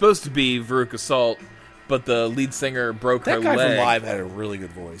 and it was supposed to be Veruca Salt, but the lead singer broke her That guy leg. from Live had a really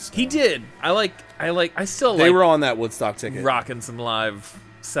good voice. He did. I still They like were on that Woodstock ticket. rocking some live,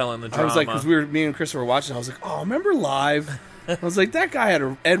 selling the drama. I was like, because me and Chris were watching. I was like, oh, remember Live? I was like, that guy had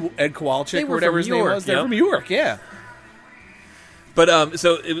a Ed Kowalczyk They or were whatever from his name York, was. They're yep. from York, yeah. But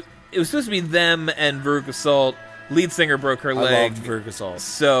so it was supposed to be them and Veruca Salt. Lead singer broke her I leg. loved Veruca Salt.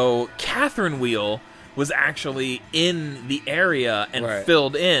 So Catherine Wheel was actually in the area and Right.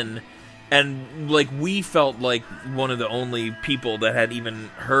 filled in, and like we felt like one of the only people that had even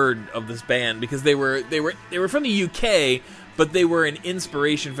heard of this band because they were from the UK, but they were an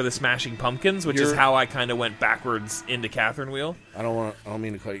inspiration for the Smashing Pumpkins, which is how I kind of went backwards into Catherine Wheel. I don't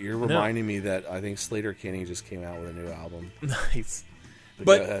mean to cut you. You're reminding me that I think Slater Kinney just came out with a new album. Nice. Go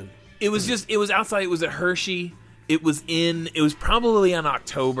But ahead. it was outside. It was at Hershey. It was probably on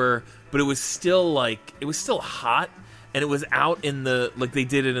October, but it was still hot, and it was out in the, like they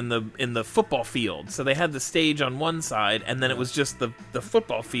did it in the football field. So they had the stage on one side, and then it was just the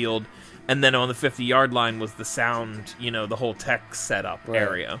football field, and then on the 50-yard line was the sound, the whole tech setup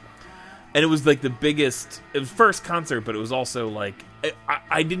area. And it was like the biggest, it was first concert, but it was also like,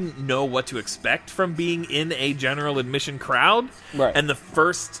 I didn't know what to expect from being in a general admission crowd. Right. And the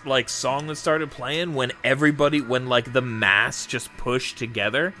first like song that started playing when like the mass just pushed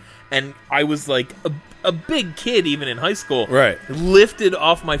together, and I was like a big kid even in high school, Right. lifted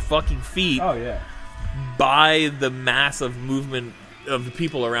off my fucking feet Oh yeah. by the massive movement of the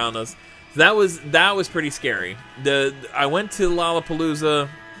people around us. That was pretty scary. I went to Lollapalooza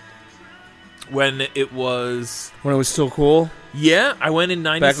when it was still cool. Yeah, I went in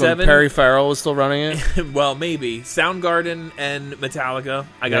Back '97. when Perry Farrell was still running it. Well, maybe Soundgarden and Metallica.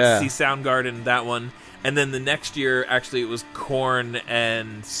 I got to see Soundgarden, that one, and then the next year, actually, it was Korn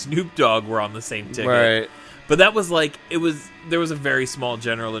and Snoop Dogg were on the same ticket. Right. But that was like there was a very small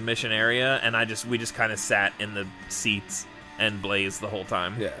general admission area, and we just kind of sat in the seats and blazed the whole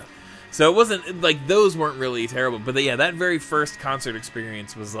time. Yeah. So it wasn't like those weren't really terrible, but yeah, that very first concert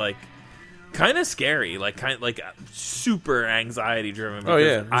experience was like kind of scary, like super anxiety driven. Oh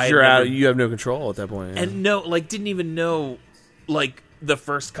yeah, you have no control at that point. Yeah. And didn't even know like the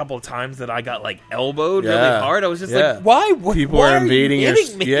first couple of times that I got like elbowed really hard. I was just like, why? People why are invading your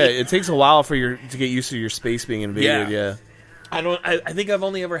me? Yeah, it takes a while to get used to your space being invaded. Yeah. I think I've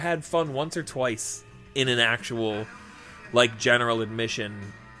only ever had fun once or twice in an actual like general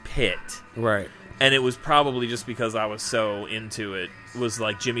admission pit. Right. And it was probably just because I was so into it. Was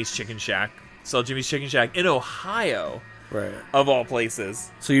like Jimmy's Chicken Shack. So Jimmy's Chicken Shack in Ohio, right, of all places.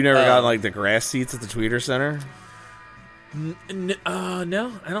 So you never got like the grass seats at the Tweeter Center? No,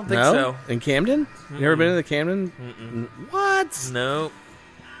 I don't think so. In Camden? You never been to the Camden? What? No.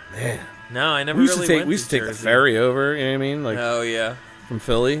 Man. No, I never we used really to take, went We used to take Jersey. the ferry over, you know what I mean? Like, oh, yeah. From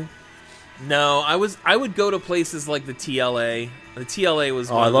Philly? No, I would go to places like the TLA. The TLA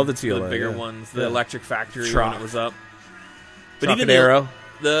was one I of love the TLA, the bigger yeah. ones. The Yeah. Electric Factory Troc. when it was up. But Trocadero? even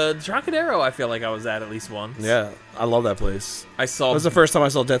the Trocadero, I feel like I was at least once. Yeah, I love that place. I saw. That was the first time I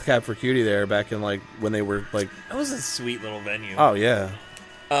saw Death Cab for Cutie there back in like when they were like. That was a sweet little venue. Oh yeah,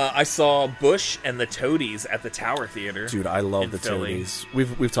 I saw Bush and the Toadies at the Tower Theater. dude, I love in the Philly. Toadies.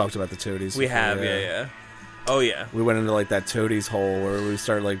 We've talked about the Toadies. We before, have, yeah. Oh yeah. We went into like that Toadies hole where we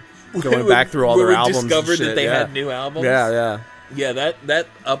started like going back through all their we albums. discovered and shit. that they yeah. had new albums. Yeah. Yeah, that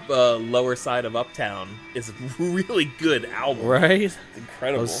up lower side of Uptown is a really good album. Right? It's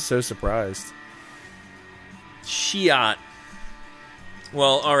incredible. I was so surprised. Shiat.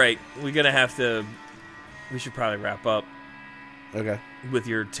 Well, all right. We should probably wrap up Okay. with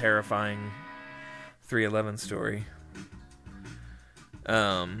your terrifying 311 story.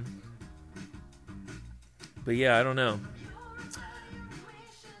 But yeah, I don't know.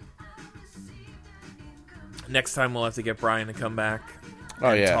 Next time we'll have to get Brian to come back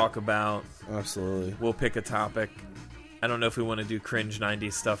and talk about. Absolutely. We'll pick a topic. I don't know if we want to do cringe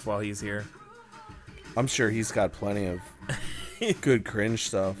 90s stuff while he's here. I'm sure he's got plenty of good cringe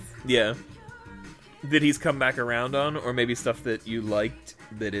stuff. Yeah. That he's come back around on, or maybe stuff that you liked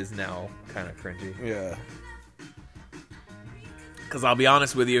that is now kind of cringy. Yeah. Because I'll be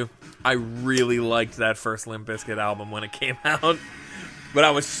honest with you, I really liked that first Limp Bizkit album when it came out. But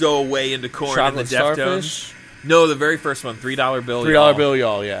I was so way into Korn and the Chocolate Deftones. Starfish? No, the very first one, $3 Bill $3 Y'all, Bill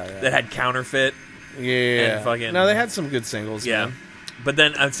Y'all, yeah. that had Counterfeit. Yeah. And fucking- No, they had some good singles. Yeah. Man. But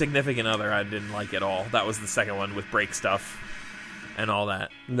then A Significant Other I didn't like at all. That was the second one with Break Stuff and all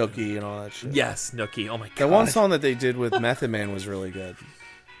that. Nookie and all that shit. Yes, Nookie. Oh my god. That one song that they did with Method Man was really good.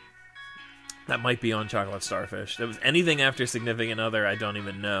 That might be on Chocolate Starfish. There was anything after Significant Other I don't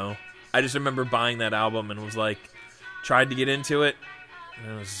even know. I just remember buying that album and was like, tried to get into it,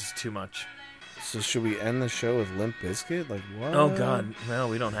 and it was just too much. So should we end the show with Limp Bizkit? Like, what? Oh god, no,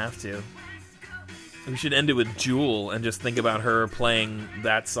 we don't have to. We should end it with Jewel and just think about her playing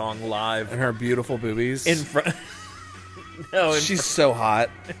that song live And her beautiful boobies. in front. No, She's so hot.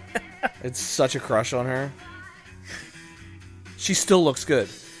 It's such a crush on her. She still looks good.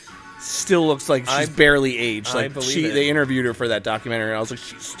 Still looks like she's barely aged. I Like believe it. they interviewed her for that documentary, and I was like,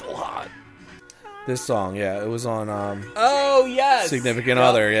 she's still hot. This song, yeah, it was on oh yes, Significant Yep,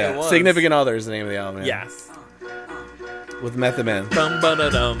 Other. it Yeah, was. Significant Other is the name of the album. Yeah. Yes. With Method Man. Dum ba da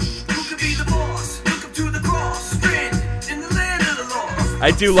dum. Who could be the boss? Welcome to the cross. Stranded in the land of the lost. I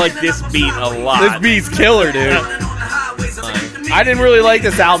do like this beat a lot. This beat's killer, dude. Running on the highways of the I didn't really like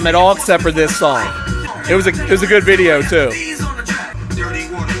this album at all, except for this song. It was a good video too. These on the track.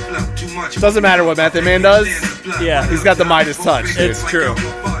 Dirty water flow too much. Doesn't matter what Method Man does. Yeah. He's got the Midas touch, dude. It's true.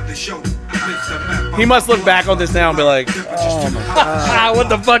 He must look back on this now and be like, oh my god, What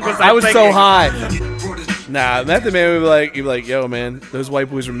the fuck was I was so thinking? high. Nah, Method Man would be like, yo, man, those white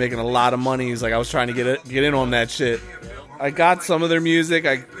boys were making a lot of money. He's like, I was trying to get in on that shit. I got some of their music.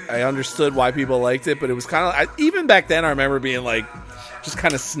 I understood why people liked it, but it was kind of even back then. I remember being like, just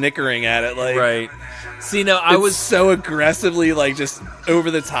kind of snickering at it, like Right. See, no, I was so aggressively like just over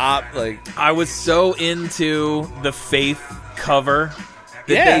the top, like I was so into the Faith cover that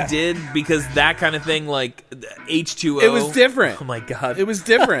they did because that kind of thing, like H2O. It was different. Oh my god, it was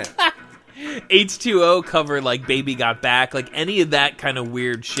different. H2O cover like Baby Got Back, like any of that kind of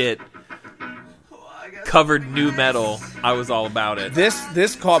weird shit. Covered new metal, I was all about it.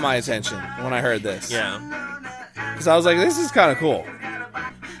 This caught my attention when I heard this. Yeah, because I was like, this is kind of cool.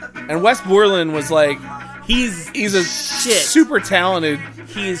 And Wes Borland was like, he's a super talented.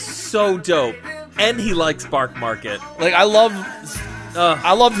 He is so dope, and he likes Bark Market. Like I loved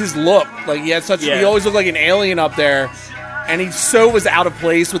his look. Like he had he always looked like an alien up there, and he was out of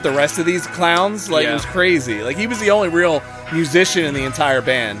place with the rest of these clowns. Like it was crazy. Like he was the only real musician in the entire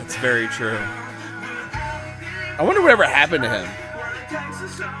band. It's very true. I wonder whatever happened to him.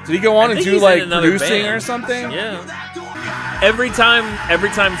 Did he go on and do like producing or something? Yeah. Every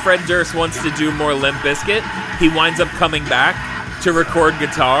time Fred Durst wants to do more Limp Bizkit, he winds up coming back to record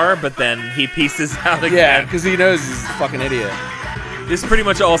guitar, but then he pieces out again. Yeah, because he knows he's a fucking idiot. This pretty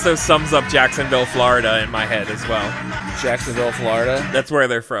much also sums up Jacksonville, Florida in my head as well. Jacksonville, Florida? That's where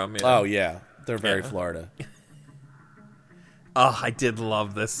they're from. Yeah. Oh, yeah. They're very Florida. Oh, I did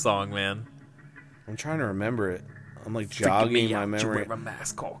love this song, man. I'm trying to remember it. I'm like jogging my memory. You wear a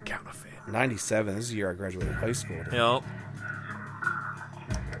mask called counterfeit. 97. This is the year I graduated high school. Yep.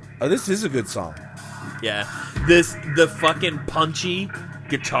 Oh, this is a good song. Yeah. The fucking punchy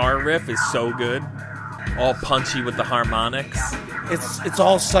guitar riff is so good. All punchy with the harmonics. It's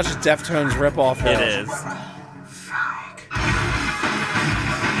all such a Deftones ripoff. It is.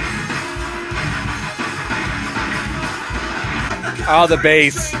 Oh, the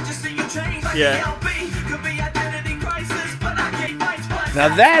bass. Yeah. Now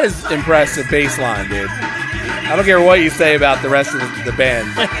that is impressive bass line, dude. I don't care what you say about the rest of the band.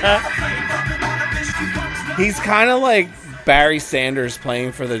 He's kind of like Barry Sanders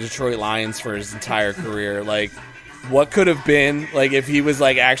playing for the Detroit Lions for his entire career. Like, what could have been, like, if he was,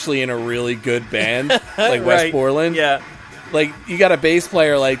 like, actually in a really good band, like Wes Borland? Yeah. Like, you got a bass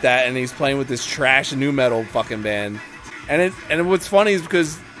player like that, and he's playing with this trash new metal fucking band. And what's funny is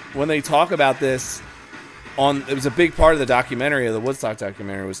because when they talk about this, it was a big part of the documentary, of the Woodstock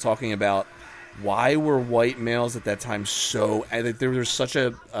documentary, was talking about why were white males at that time so... There was such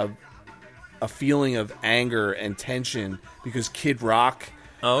a feeling of anger and tension because Kid Rock,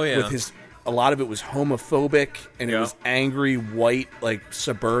 with a lot of it was homophobic, and it was angry white, like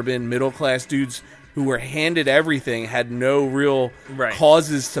suburban middle class dudes who were handed everything, had no real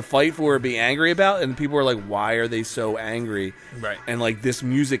causes to fight for or be angry about, and people were like, "Why are they so angry?" Right. And like this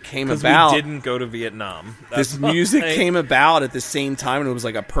music came about. We didn't go to Vietnam. This music came about at the same time, and it was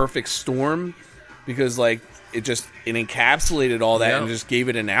like a perfect storm because like. It encapsulated all that and just gave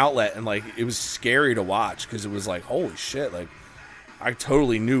it an outlet, and like it was scary to watch because it was like, holy shit, like I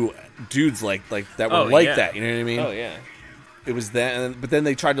totally knew dudes like that were that, you know what I mean? Oh yeah. It was that, but then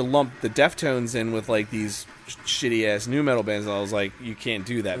they tried to lump the Deftones in with like these shitty ass new metal bands, and I was like, you can't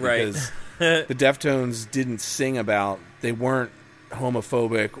do that because the Deftones didn't sing about, they weren't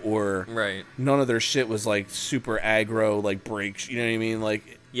homophobic or none of their shit was like super aggro, like breaks, you know what I mean?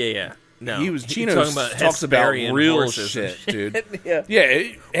 Like No, Chino talks about real shit, dude. Half Or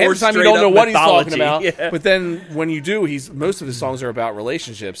the time you don't know what mythology. he's talking about. But then when you do, most of his songs are about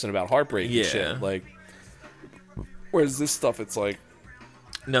relationships and about heartbreak and shit. Like, whereas this stuff, it's like,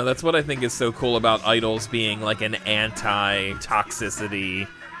 no, that's what I think is so cool about Idols being like an anti-toxicity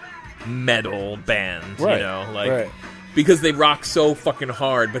metal band. You know, like because they rock so fucking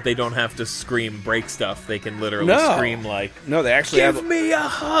hard, but they don't have to scream break stuff. They can literally scream like, no, they actually give me a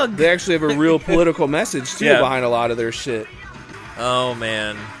hug. They actually have a real political message too behind a lot of their shit. Oh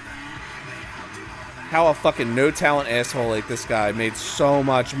man, how a fucking no talent asshole like this guy made so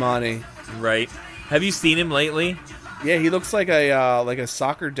much money. Right? Have you seen him lately? Yeah, he looks like a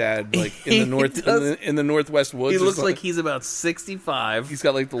soccer dad, like in the in the Northwest woods. He looks like he's about 65. He's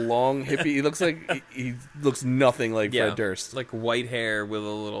got like the long hippie. He looks like he looks nothing like Fred Durst. Like white hair with a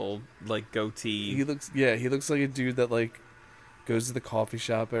little like goatee. He looks like a dude that like goes to the coffee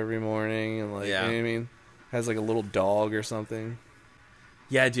shop every morning and like you know what I mean, has like a little dog or something.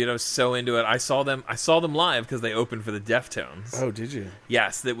 Yeah, dude, I was so into it. I saw them live because they opened for the Deftones. Oh, did you?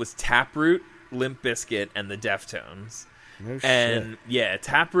 Yes, it was Taproot, Limp Bizkit, and the Deftones. No and shit. yeah,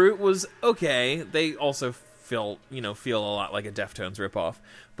 Taproot was okay. They also feel a lot like a Deftones ripoff.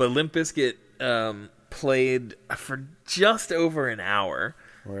 But Limp Bizkit played for just over an hour,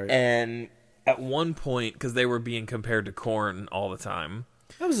 and at one point, because they were being compared to Korn all the time.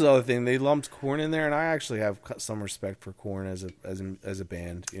 That was the other thing. They lumped Korn in there, and I actually have some respect for Korn as a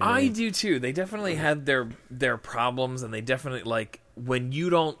band. You know what I mean? do too. They definitely had their problems, and they definitely, like, when you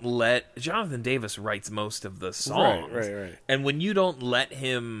don't let... Jonathan Davis writes most of the songs. Right. And when you don't let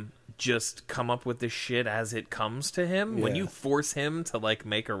him just come up with the shit as it comes to him, when you force him to, like,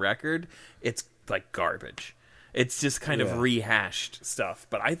 make a record, it's, like, garbage. It's just kind of rehashed stuff.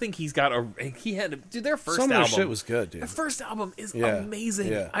 But I think he's got their first Some album. of their shit was good, dude. Their first album is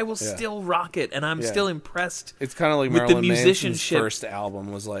amazing. Yeah. I will still rock it, and I'm still impressed. It's kind of like with the Marilyn Manson's musicianship. first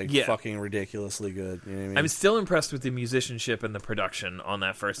album was like fucking ridiculously good. You know what I mean? I'm still impressed with the musicianship and the production on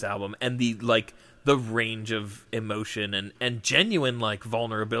that first album, and the range of emotion and genuine, like,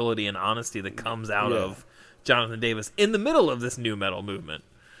 vulnerability and honesty that comes out of Jonathan Davis in the middle of this new metal movement.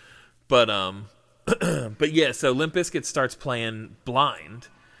 But but yeah, so Limp Bizkit starts playing Blind.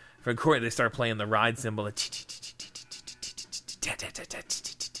 From Corey, they start playing the ride cymbal,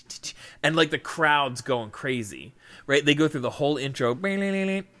 and, like, the crowd's going crazy, right? They go through the whole intro,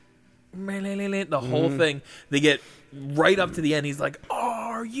 the whole thing. They get right up to the end. He's like,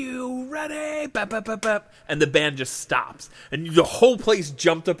 "Are you ready?" Bap, bap, bap, bap. And the band just stops, and the whole place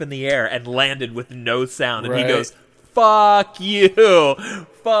jumped up in the air and landed with no sound. And he goes, "Fuck you,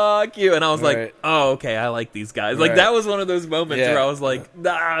 fuck you," and I was like, "Oh, okay, I like these guys." Like, that was one of those moments where I was like,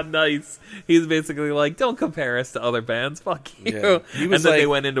 "Nah, nice." He's basically like, "Don't compare us to other bands, fuck you." Yeah. He was, and then like, they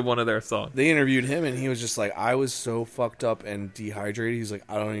went into one of their songs. They interviewed him, and he was just like, "I was so fucked up and dehydrated." He's like,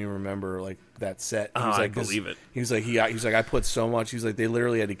 "I don't even remember, like, that set." He was like, I believe it. He was like, he's like, "I put so much." He's like, "They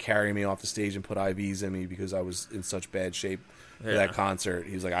literally had to carry me off the stage and put IVs in me because I was in such bad shape." For that concert,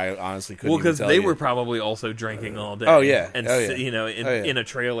 he's like, I honestly couldn't. Well, because they were probably also drinking all day. Oh yeah, and you know, in a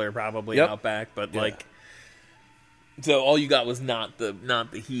trailer probably out back. But like, so all you got was not the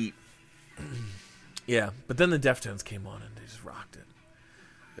heat. Yeah, but then the Deftones came on and they just rocked it.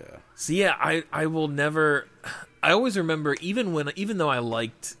 Yeah. So yeah, I will never. I always remember, even though I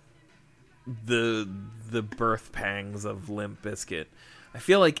liked the birth pangs of Limp Bizkit, I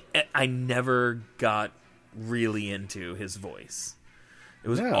feel like I never got really into his voice. It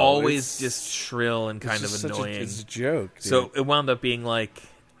was always just shrill and kind of annoying. It's a joke, dude. So it wound up being like,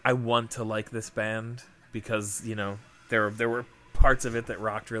 I want to like this band because, you know, there were parts of it that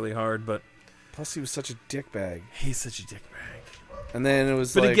rocked really hard, but plus he was such a dickbag. He's such a dickbag. And then it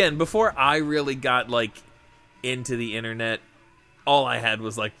was But again, before I really got, like, into the internet, all I had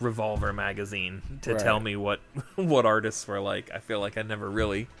was, like, Revolver magazine to tell me what artists were like. I feel like I never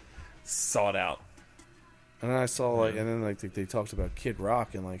really sought out. And then I saw, like, and then, like, they talked about Kid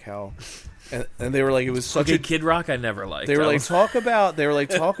Rock and, like, how, and they were like, it was such a Kid Rock I never liked. They were like, talk about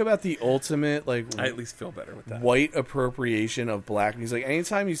the ultimate, like, I at least feel better with that. White appropriation of black music. Like,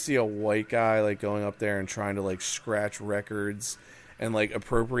 anytime you see a white guy, like, going up there and trying to, like, scratch records and, like,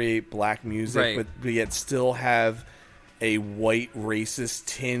 appropriate black music, but yet still have a white racist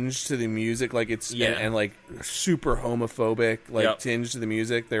tinge to the music, like, it's and like super homophobic, like, tinge to the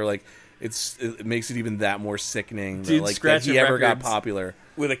music. They're like, it makes it even that more sickening. Dude, like, that he ever got popular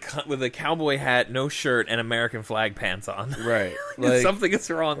with a cowboy hat, no shirt, and American flag pants on. Right, like, something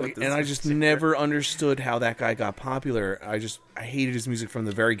is wrong with this. And I just never understood how that guy got popular. I hated his music from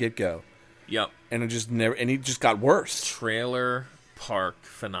the very get go. Yep, and he just got worse. Trailer Park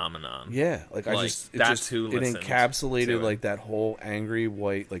phenomenon. Yeah, like, it encapsulated like that whole angry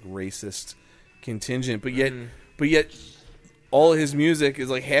white, like, racist contingent. But yet all his music is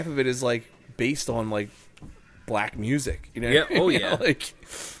like, half of it is like based on, like, black music, you know? Yeah. Oh yeah. Like,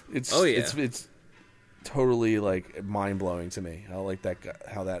 it's totally, like, mind blowing to me how, like,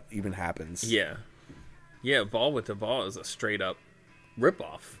 how that even happens. Yeah. Yeah. Ball with the Ball is a straight up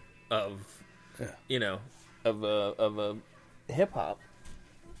ripoff of of a hip hop,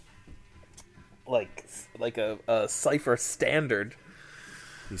 like a cypher standard.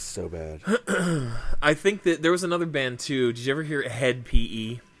 He's so bad. I think that there was another band too. Did you ever hear Head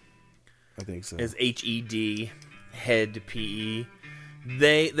PE? I think so. It's HED, Head PE.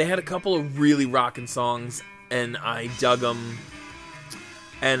 They had a couple of really rocking songs, and I dug them.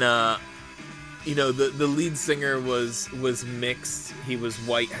 And the lead singer was mixed. He was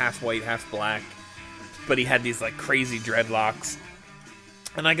white, half black, but he had these, like, crazy dreadlocks.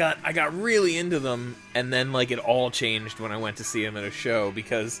 And I got really into them, and then, like, it all changed when I went to see him at a show,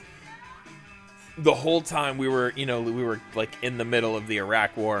 because the whole time we were like in the middle of the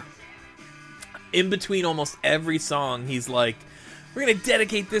Iraq War. In between almost every song, he's like, "We're gonna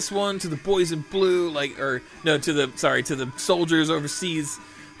dedicate this one to the boys in blue," to the soldiers overseas,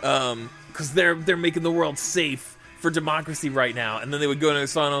 because they're making the world safe for democracy right now. And then they would go into the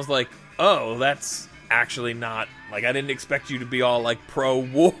song, and I was like, oh, that's actually not like I didn't expect you to be all like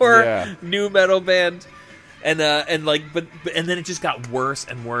pro-war new metal band, and then it just got worse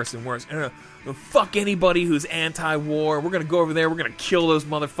and worse and worse. Fuck anybody who's anti-war. We're gonna go over there. We're gonna kill those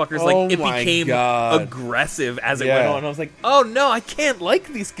motherfuckers. Like it became aggressive as it went on. I was like, oh no, I can't like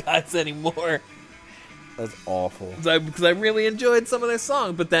these guys anymore. That's awful. Because I really enjoyed some of their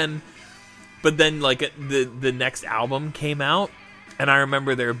songs, but then like the next album came out, and I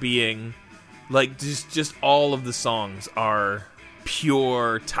remember there being like just all of the songs are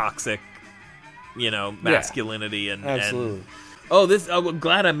pure toxic, masculinity and absolutely. And, I'm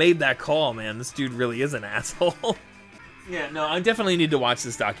glad I made that call, man. This dude really is an asshole. Yeah, no, I definitely need to watch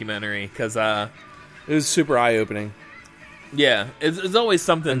this documentary because it was super eye-opening. Yeah, it's always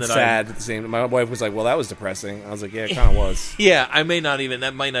something and that sad at the same time. My wife was like, well, that was depressing. I was like, yeah, it kind of was. Yeah, that might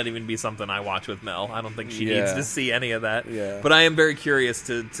not even be something I watch with Mel. I don't think she needs to see any of that. Yeah. But I am very curious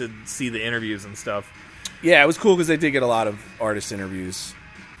to see the interviews and stuff. Yeah, it was cool because they did get a lot of artist interviews.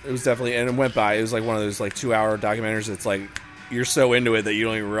 It was definitely, and it went by. It was like one of those like 2-hour documentaries that's like, you're so into it that you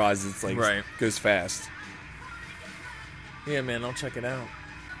don't even realize it's like goes fast. Yeah, man, I'll check it out.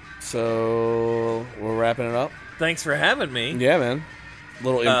 So we're wrapping it up. Thanks for having me. Yeah, man.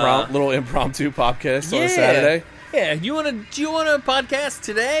 Little impromptu podcast on a Saturday. Yeah, do you want to podcast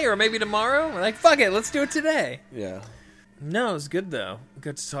today or maybe tomorrow? We're like, fuck it, let's do it today. Yeah. No, it was good though.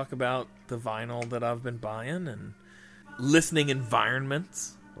 Good to talk about the vinyl that I've been buying and listening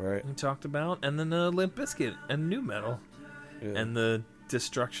environments. Right. We talked about, and then Limp Bizkit and new metal. Yeah. And the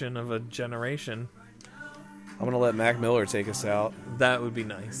destruction of a generation. I'm going to let Mac Miller take us out. That would be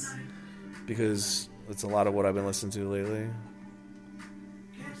nice. Because it's a lot of what I've been listening to lately.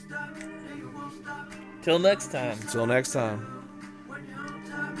 Till next time. Till next time.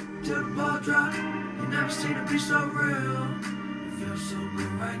 You never seen it be so real. It feels so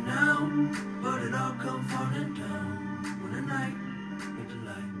good right now, but it all come falling down.